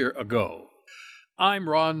a year ago. I'm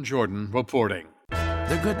Ron Jordan reporting.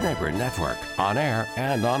 The Good Neighbor Network, on air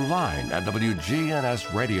and online at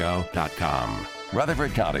WGNSradio.com.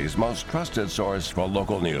 Rutherford County's most trusted source for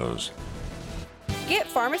local news. Get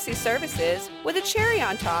pharmacy services with a cherry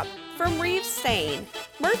on top from Reeves Sane,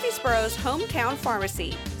 Murfreesboro's hometown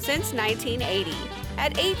pharmacy since 1980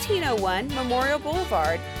 at 1801 Memorial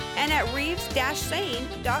Boulevard and at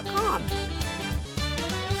reeves-sane.com.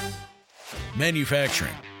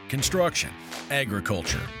 Manufacturing, construction,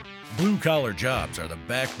 agriculture. Blue-collar jobs are the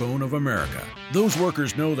backbone of America. Those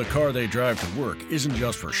workers know the car they drive to work isn't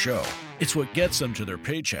just for show. It's what gets them to their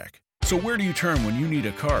paycheck. So where do you turn when you need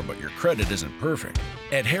a car but your credit isn't perfect?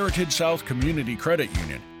 At Heritage South Community Credit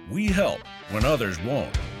Union, we help when others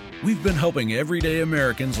won't. We've been helping everyday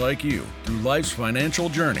Americans like you through life's financial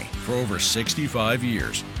journey for over 65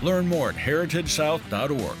 years. Learn more at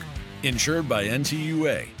heritagesouth.org. Insured by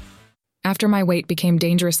NCUA. After my weight became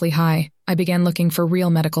dangerously high, I began looking for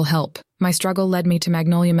real medical help. My struggle led me to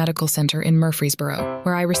Magnolia Medical Center in Murfreesboro,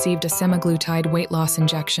 where I received a semaglutide weight loss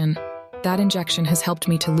injection. That injection has helped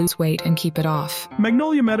me to lose weight and keep it off.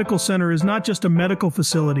 Magnolia Medical Center is not just a medical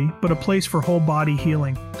facility, but a place for whole body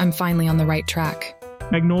healing. I'm finally on the right track.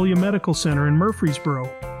 Magnolia Medical Center in Murfreesboro.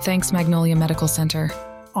 Thanks, Magnolia Medical Center.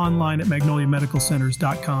 Online at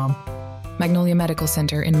magnoliamedicalcenters.com. Magnolia Medical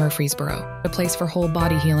Center in Murfreesboro, a place for whole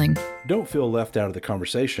body healing. Don't feel left out of the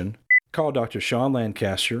conversation. Call Dr. Sean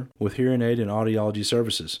Lancaster with Hearing Aid and Audiology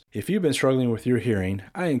Services. If you've been struggling with your hearing,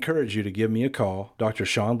 I encourage you to give me a call, Dr.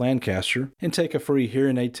 Sean Lancaster, and take a free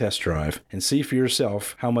hearing aid test drive and see for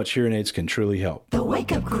yourself how much hearing aids can truly help. The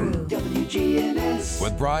Wake Up Crew, WGNS.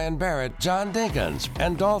 With Brian Barrett, John Dinkins,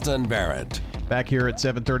 and Dalton Barrett. Back here at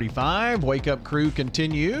 7:35, Wake Up Crew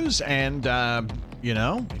continues, and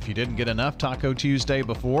if you didn't get enough Taco Tuesday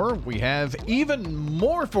before, we have even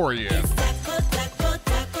more for you.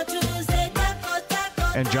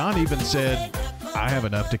 And John even said, I have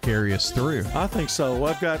enough to carry us through. I think so.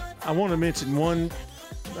 I want to mention one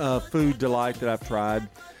food delight that I've tried.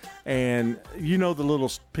 And the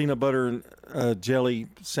little peanut butter and jelly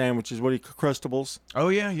sandwiches, what do you call Crustables? Oh,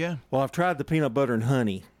 yeah. Well, I've tried the peanut butter and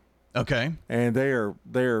honey. Okay. And they're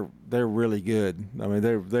really good. I mean,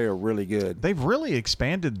 they are really good. They've really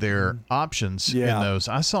expanded their options in those.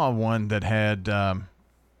 I saw one that had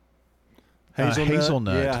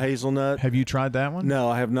hazelnut. Yeah, hazelnut. Have you tried that one? No,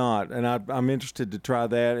 I have not, and I'm interested to try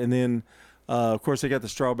that. And then, of course, they got the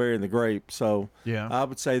strawberry and the grape. So yeah, I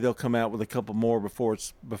would say they'll come out with a couple more before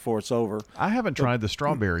it's over. I haven't tried the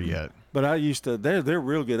strawberry yet, but I used to. They're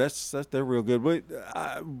real good. They're real good. But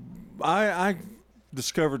I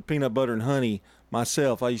discovered peanut butter and honey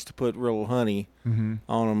myself. I used to put real honey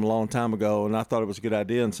on them a long time ago, and I thought it was a good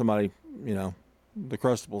idea. And somebody, the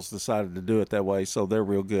Crustables decided to do it that way, so they're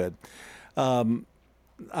real good. I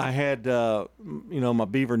had, my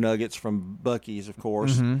beaver nuggets from Buc-ee's, of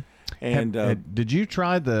course. Mm-hmm. And did you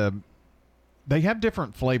try they have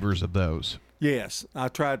different flavors of those. Yes. I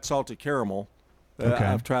tried salted caramel. Okay.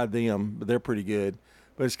 I've tried them, but they're pretty good.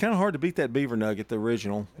 But it's kind of hard to beat that beaver nugget, the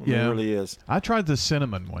original. It really is. I tried the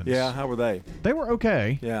cinnamon ones. Yeah, how were they? They were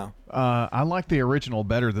okay. Yeah. I like the original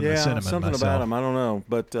better than the cinnamon something myself. about them. I don't know.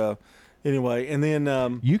 But anyway, and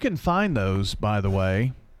then... you can find those, by the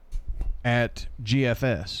way, at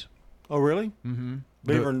GFS. Oh, really? Mm-hmm.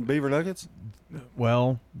 Beaver nuggets?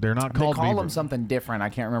 Well, they're not called They call beaver. them something different. I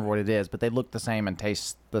can't remember what it is, but they look the same and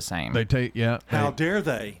taste the same. They taste, yeah. How dare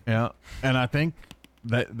they? Yeah, and I think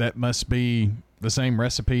that must be the same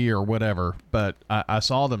recipe or whatever. But I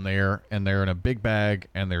saw them there, and they're in a big bag,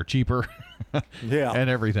 and they're cheaper. Yeah,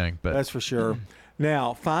 and everything. But that's for sure.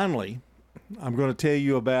 Now, finally, I'm going to tell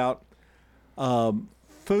you about 12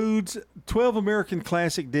 American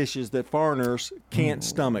classic dishes that foreigners can't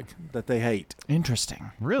stomach, that they hate. Interesting.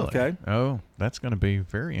 Really? Okay. Oh, that's going to be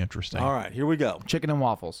very interesting. All right, here we go. Chicken and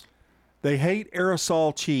waffles. They hate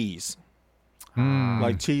aerosol cheese.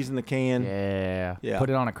 Like cheese in the can. Yeah. Put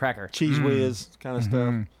it on a cracker. Cheese whiz kind of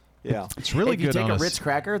stuff. Yeah. It's really if good you take on a Ritz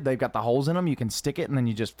cracker, they've got the holes in them. You can stick it, and then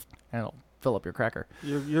it'll fill up your cracker.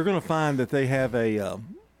 You're going to find that they have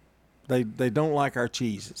they don't like our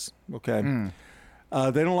cheeses. Okay.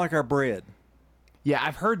 They don't like our bread. Yeah,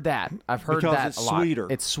 I've heard that. Because that it's a lot. sweeter.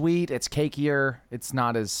 It's sweet. It's cakier. It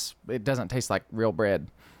doesn't taste like real bread.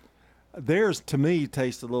 Theirs, to me,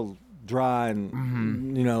 tastes a little dry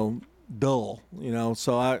and, dull,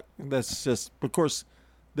 So that's just, of course,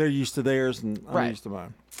 they're used to theirs and I'm used to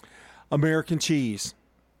mine. American cheese.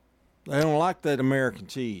 They don't like that American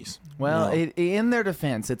cheese. Well, in their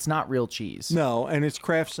defense, it's not real cheese. No, and it's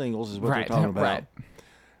Kraft singles is what they're talking about.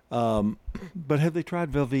 Right. But have they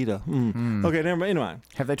tried Velveeta? Okay, never mind. Anyway.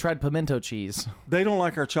 Have they tried pimento cheese? They don't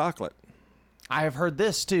like our chocolate. I have heard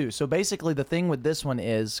this too. So basically the thing with this one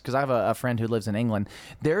is, because I have a friend who lives in England,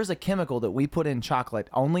 there's a chemical that we put in chocolate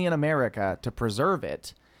only in America to preserve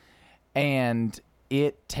it, and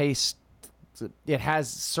it has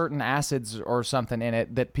certain acids or something in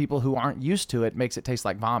it that people who aren't used to it makes it taste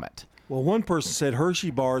like vomit. Well, one person said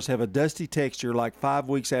Hershey bars have a dusty texture like 5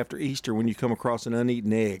 weeks after Easter when you come across an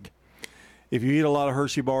uneaten egg. If you eat a lot of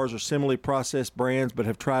Hershey bars or similarly processed brands but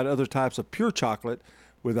have tried other types of pure chocolate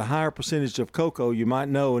with a higher percentage of cocoa, you might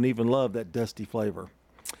know and even love that dusty flavor.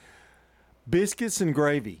 Biscuits and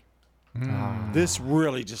gravy. This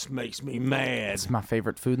really just makes me mad. It's my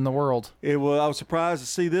favorite food in the world. I was surprised to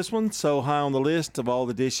see this one so high on the list of all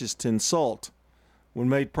the dishes to insult. When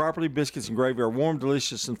made properly, biscuits and gravy are warm,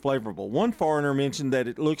 delicious, and flavorful. One foreigner mentioned that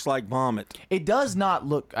it looks like vomit. It does not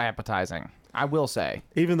look appetizing, I will say.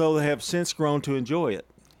 Even though they have since grown to enjoy it.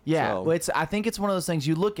 Yeah, I think it's one of those things,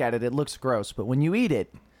 you look at it, it looks gross, but when you eat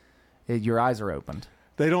it, your eyes are opened.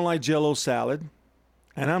 They don't like Jell-O salad,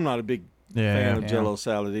 and I'm not a big fan of Jell-O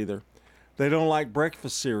salad either. They don't like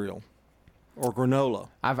breakfast cereal or granola.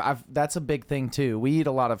 That's a big thing too. We eat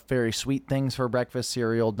a lot of very sweet things for breakfast,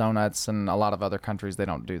 cereal, donuts, and a lot of other countries they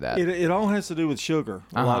don't do that. It all has to do with sugar.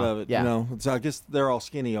 A lot of it, you know. So I guess they're all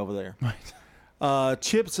skinny over there. Right.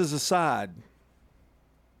 Chips as a side.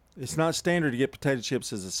 It's not standard to get potato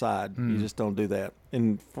chips as a side. You just don't do that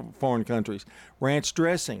in foreign countries. Ranch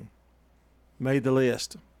dressing made the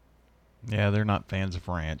list. Yeah, they're not fans of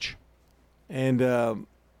ranch. And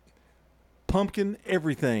pumpkin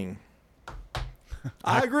everything.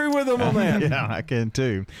 I agree with them on that. Yeah, I can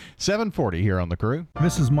too. 7:40 here on The Crew.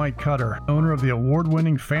 This is Mike Cutter, owner of the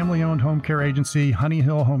award-winning family-owned home care agency, Honey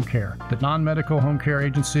Hill Home Care, the non-medical home care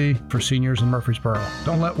agency for seniors in Murfreesboro.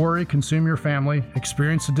 Don't let worry consume your family.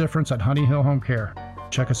 Experience the difference at Honey Hill Home Care.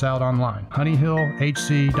 Check us out online,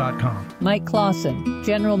 honeyhillhc.com. Mike Clausen,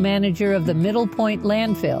 General Manager of the Middle Point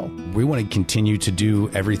Landfill. We want to continue to do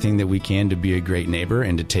everything that we can to be a great neighbor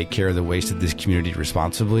and to take care of the waste of this community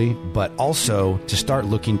responsibly, but also to start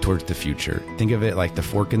looking towards the future. Think of it like the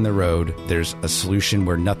fork in the road. There's a solution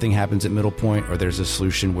where nothing happens at Middle Point, or there's a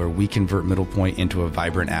solution where we convert Middle Point into a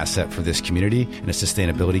vibrant asset for this community and a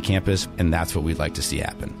sustainability campus, and that's what we'd like to see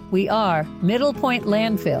happen. We are Middle Point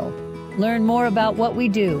Landfill. Learn more about what we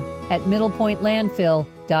do at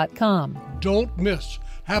middlepointlandfill.com. Don't miss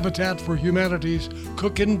Habitat for Humanity's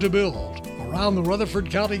Cookin' to Build around the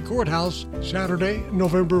Rutherford County Courthouse, Saturday,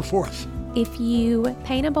 November 4th. If you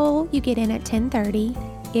paint a bowl, you get in at 10:30.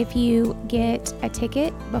 If you get a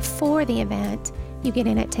ticket before the event, you get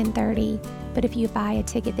in at 10:30. But if you buy a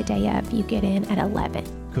ticket the day of, you get in at 11.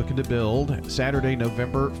 Cooking to Build, Saturday,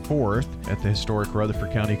 November 4th at the historic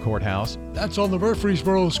Rutherford County Courthouse. That's on the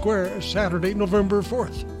Murfreesboro Square, Saturday, November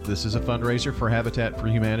 4th. This is a fundraiser for Habitat for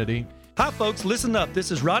Humanity. Hi folks, listen up.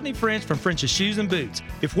 This is Rodney French from French's Shoes and Boots.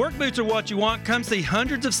 If work boots are what you want, come see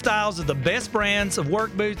hundreds of styles of the best brands of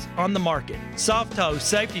work boots on the market. Soft toe,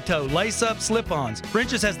 safety toe, lace up, slip-ons.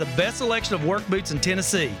 French's has the best selection of work boots in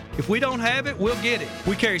Tennessee. If we don't have it, we'll get it.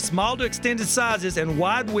 We carry small to extended sizes and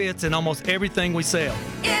wide widths in almost everything we sell.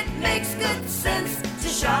 It makes good sense to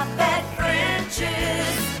shop at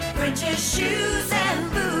French's. French's Shoes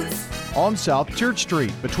and Boots. On South Church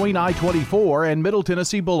Street, between I-24 and Middle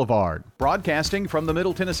Tennessee Boulevard. Broadcasting from the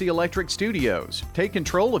Middle Tennessee Electric Studios. Take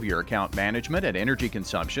control of your account management and energy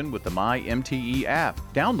consumption with the MyMTE app.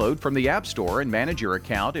 Download from the App Store and manage your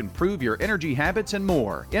account, improve your energy habits, and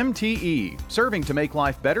more. MTE, serving to make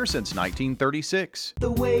life better since 1936.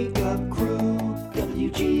 The Wake Up Crew,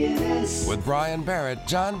 WGNS. With Brian Barrett,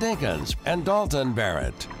 John Dinkins, and Dalton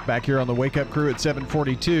Barrett. Back here on the Wake Up Crew at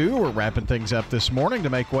 7:42. We're wrapping things up this morning to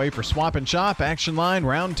make way for Swap and Shop, Action Line,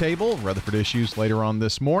 Roundtable, Rutherford Issues later on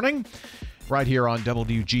this morning. Right here on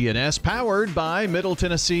WGNS, powered by Middle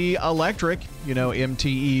Tennessee Electric. You know,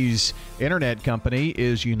 MTE's internet company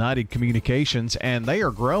is United Communications, and they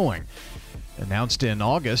are growing. Announced in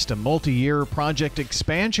August, a multi-year project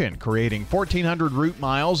expansion, creating 1,400 route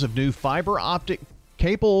miles of new fiber optic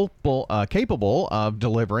capable of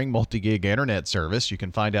delivering multi-gig internet service. You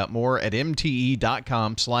can find out more at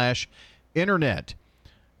mte.com/internet.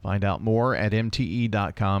 Find out more at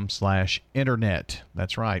mte.com/internet.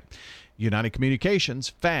 That's right. United Communications,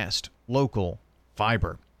 fast, local,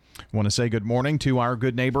 fiber. Want to say good morning to our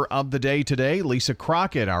good neighbor of the day today, Lisa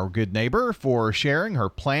Crockett, our good neighbor, for sharing her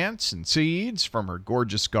plants and seeds from her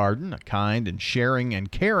gorgeous garden, a kind and sharing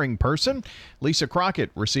and caring person. Lisa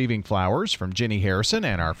Crockett receiving flowers from Jenny Harrison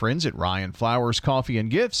and our friends at Ryan Flowers Coffee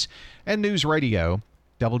and Gifts and News Radio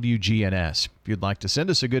WGNS. If you'd like to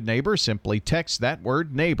send us a good neighbor, simply text that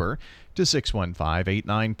word neighbor to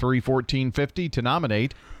 615-893-1450 to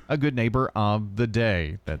nominate a good neighbor of the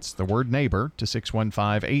day. That's the word neighbor to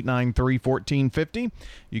 615-893-1450.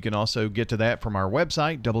 You can also get to that from our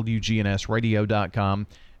website, WGNSradio.com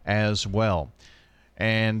as well.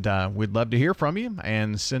 And we'd love to hear from you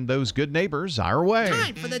and send those good neighbors our way.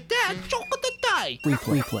 Time for the dad joke of the day.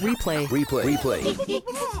 Replay.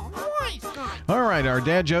 All right, our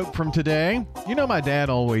dad joke from today. You know, my dad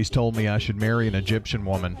always told me I should marry an Egyptian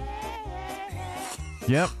woman.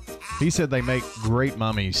 Yep. He said they make great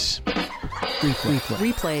mummies.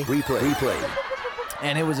 Replay.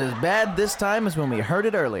 And it was as bad this time as when we heard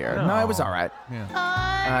it earlier. No, it was all right.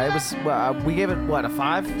 Yeah. It was. We gave it what, a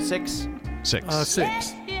 5, 6? 6.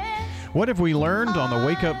 6. What have we learned on the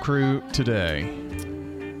Wake Up Crew today?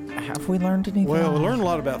 Have we learned anything? Well, we learned a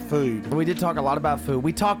lot about food. We did talk a lot about food.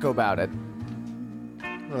 We talk about it.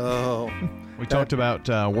 Oh. We talked about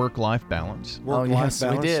work-life balance. Yes,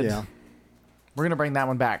 we did. Yeah. We're going to bring that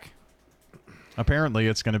one back. Apparently,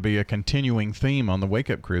 it's going to be a continuing theme on the Wake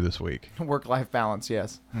Up Crew this week. Work-life balance,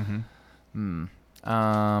 yes. Mm-hmm.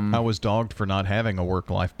 I was dogged for not having a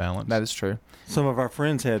work-life balance. That is true. Some of our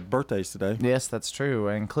friends had birthdays today. Yes, that's true,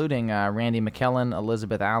 including Randy McKellen,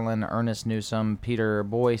 Elizabeth Allen, Ernest Newsom, Peter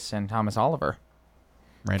Boyce, and Thomas Oliver.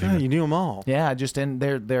 Randy, God, you knew them all. Yeah,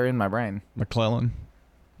 they're in my brain. McClellan.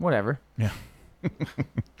 Whatever. Yeah.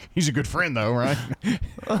 He's a good friend, though, right?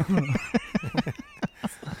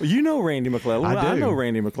 Well, you know Randy McClellan. I do. I know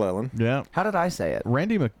Randy McClellan. Yeah. How did I say it?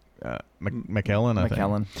 Randy McKellen, I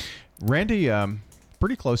think. Randy,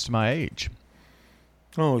 pretty close to my age.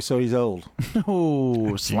 Oh, so he's old.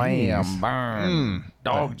 Oh, slam, burn,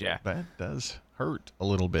 dogged ya. That does hurt a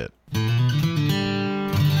little bit.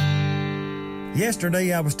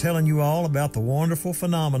 Yesterday, I was telling you all about the wonderful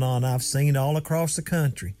phenomenon I've seen all across the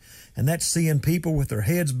country, and that's seeing people with their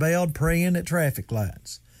heads bowed praying at traffic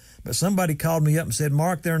lights. But somebody called me up and said,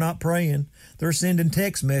 Mark, they're not praying. They're sending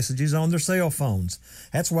text messages on their cell phones.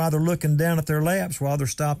 That's why they're looking down at their laps while they're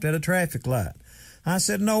stopped at a traffic light. I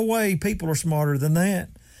said, no way, people are smarter than that.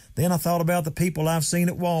 Then I thought about the people I've seen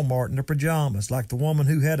at Walmart in their pajamas, like the woman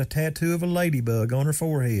who had a tattoo of a ladybug on her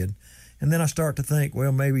forehead. And then I start to think,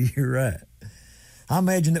 well, maybe you're right. I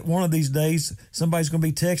imagine that one of these days, somebody's going to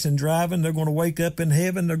be texting, driving. They're going to wake up in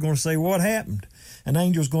heaven. They're going to say, what happened? An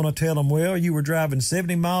angel's going to tell them, well, you were driving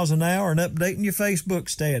 70 miles an hour and updating your Facebook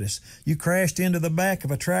status. You crashed into the back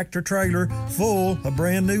of a tractor trailer full of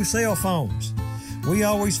brand new cell phones. We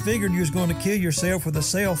always figured you was going to kill yourself with a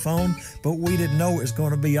cell phone, but we didn't know it was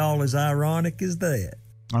going to be all as ironic as that.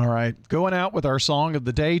 All right, going out with our song of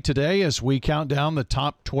the day today as we count down the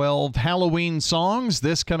top 12 Halloween songs.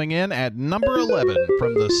 This coming in at number 11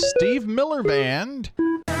 from the Steve Miller Band.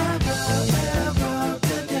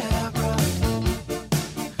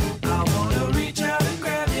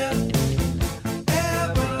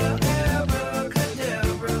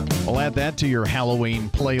 We'll add that to your Halloween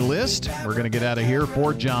playlist. We're going to get out of here.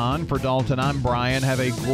 For John, for Dalton, I'm Brian. Have a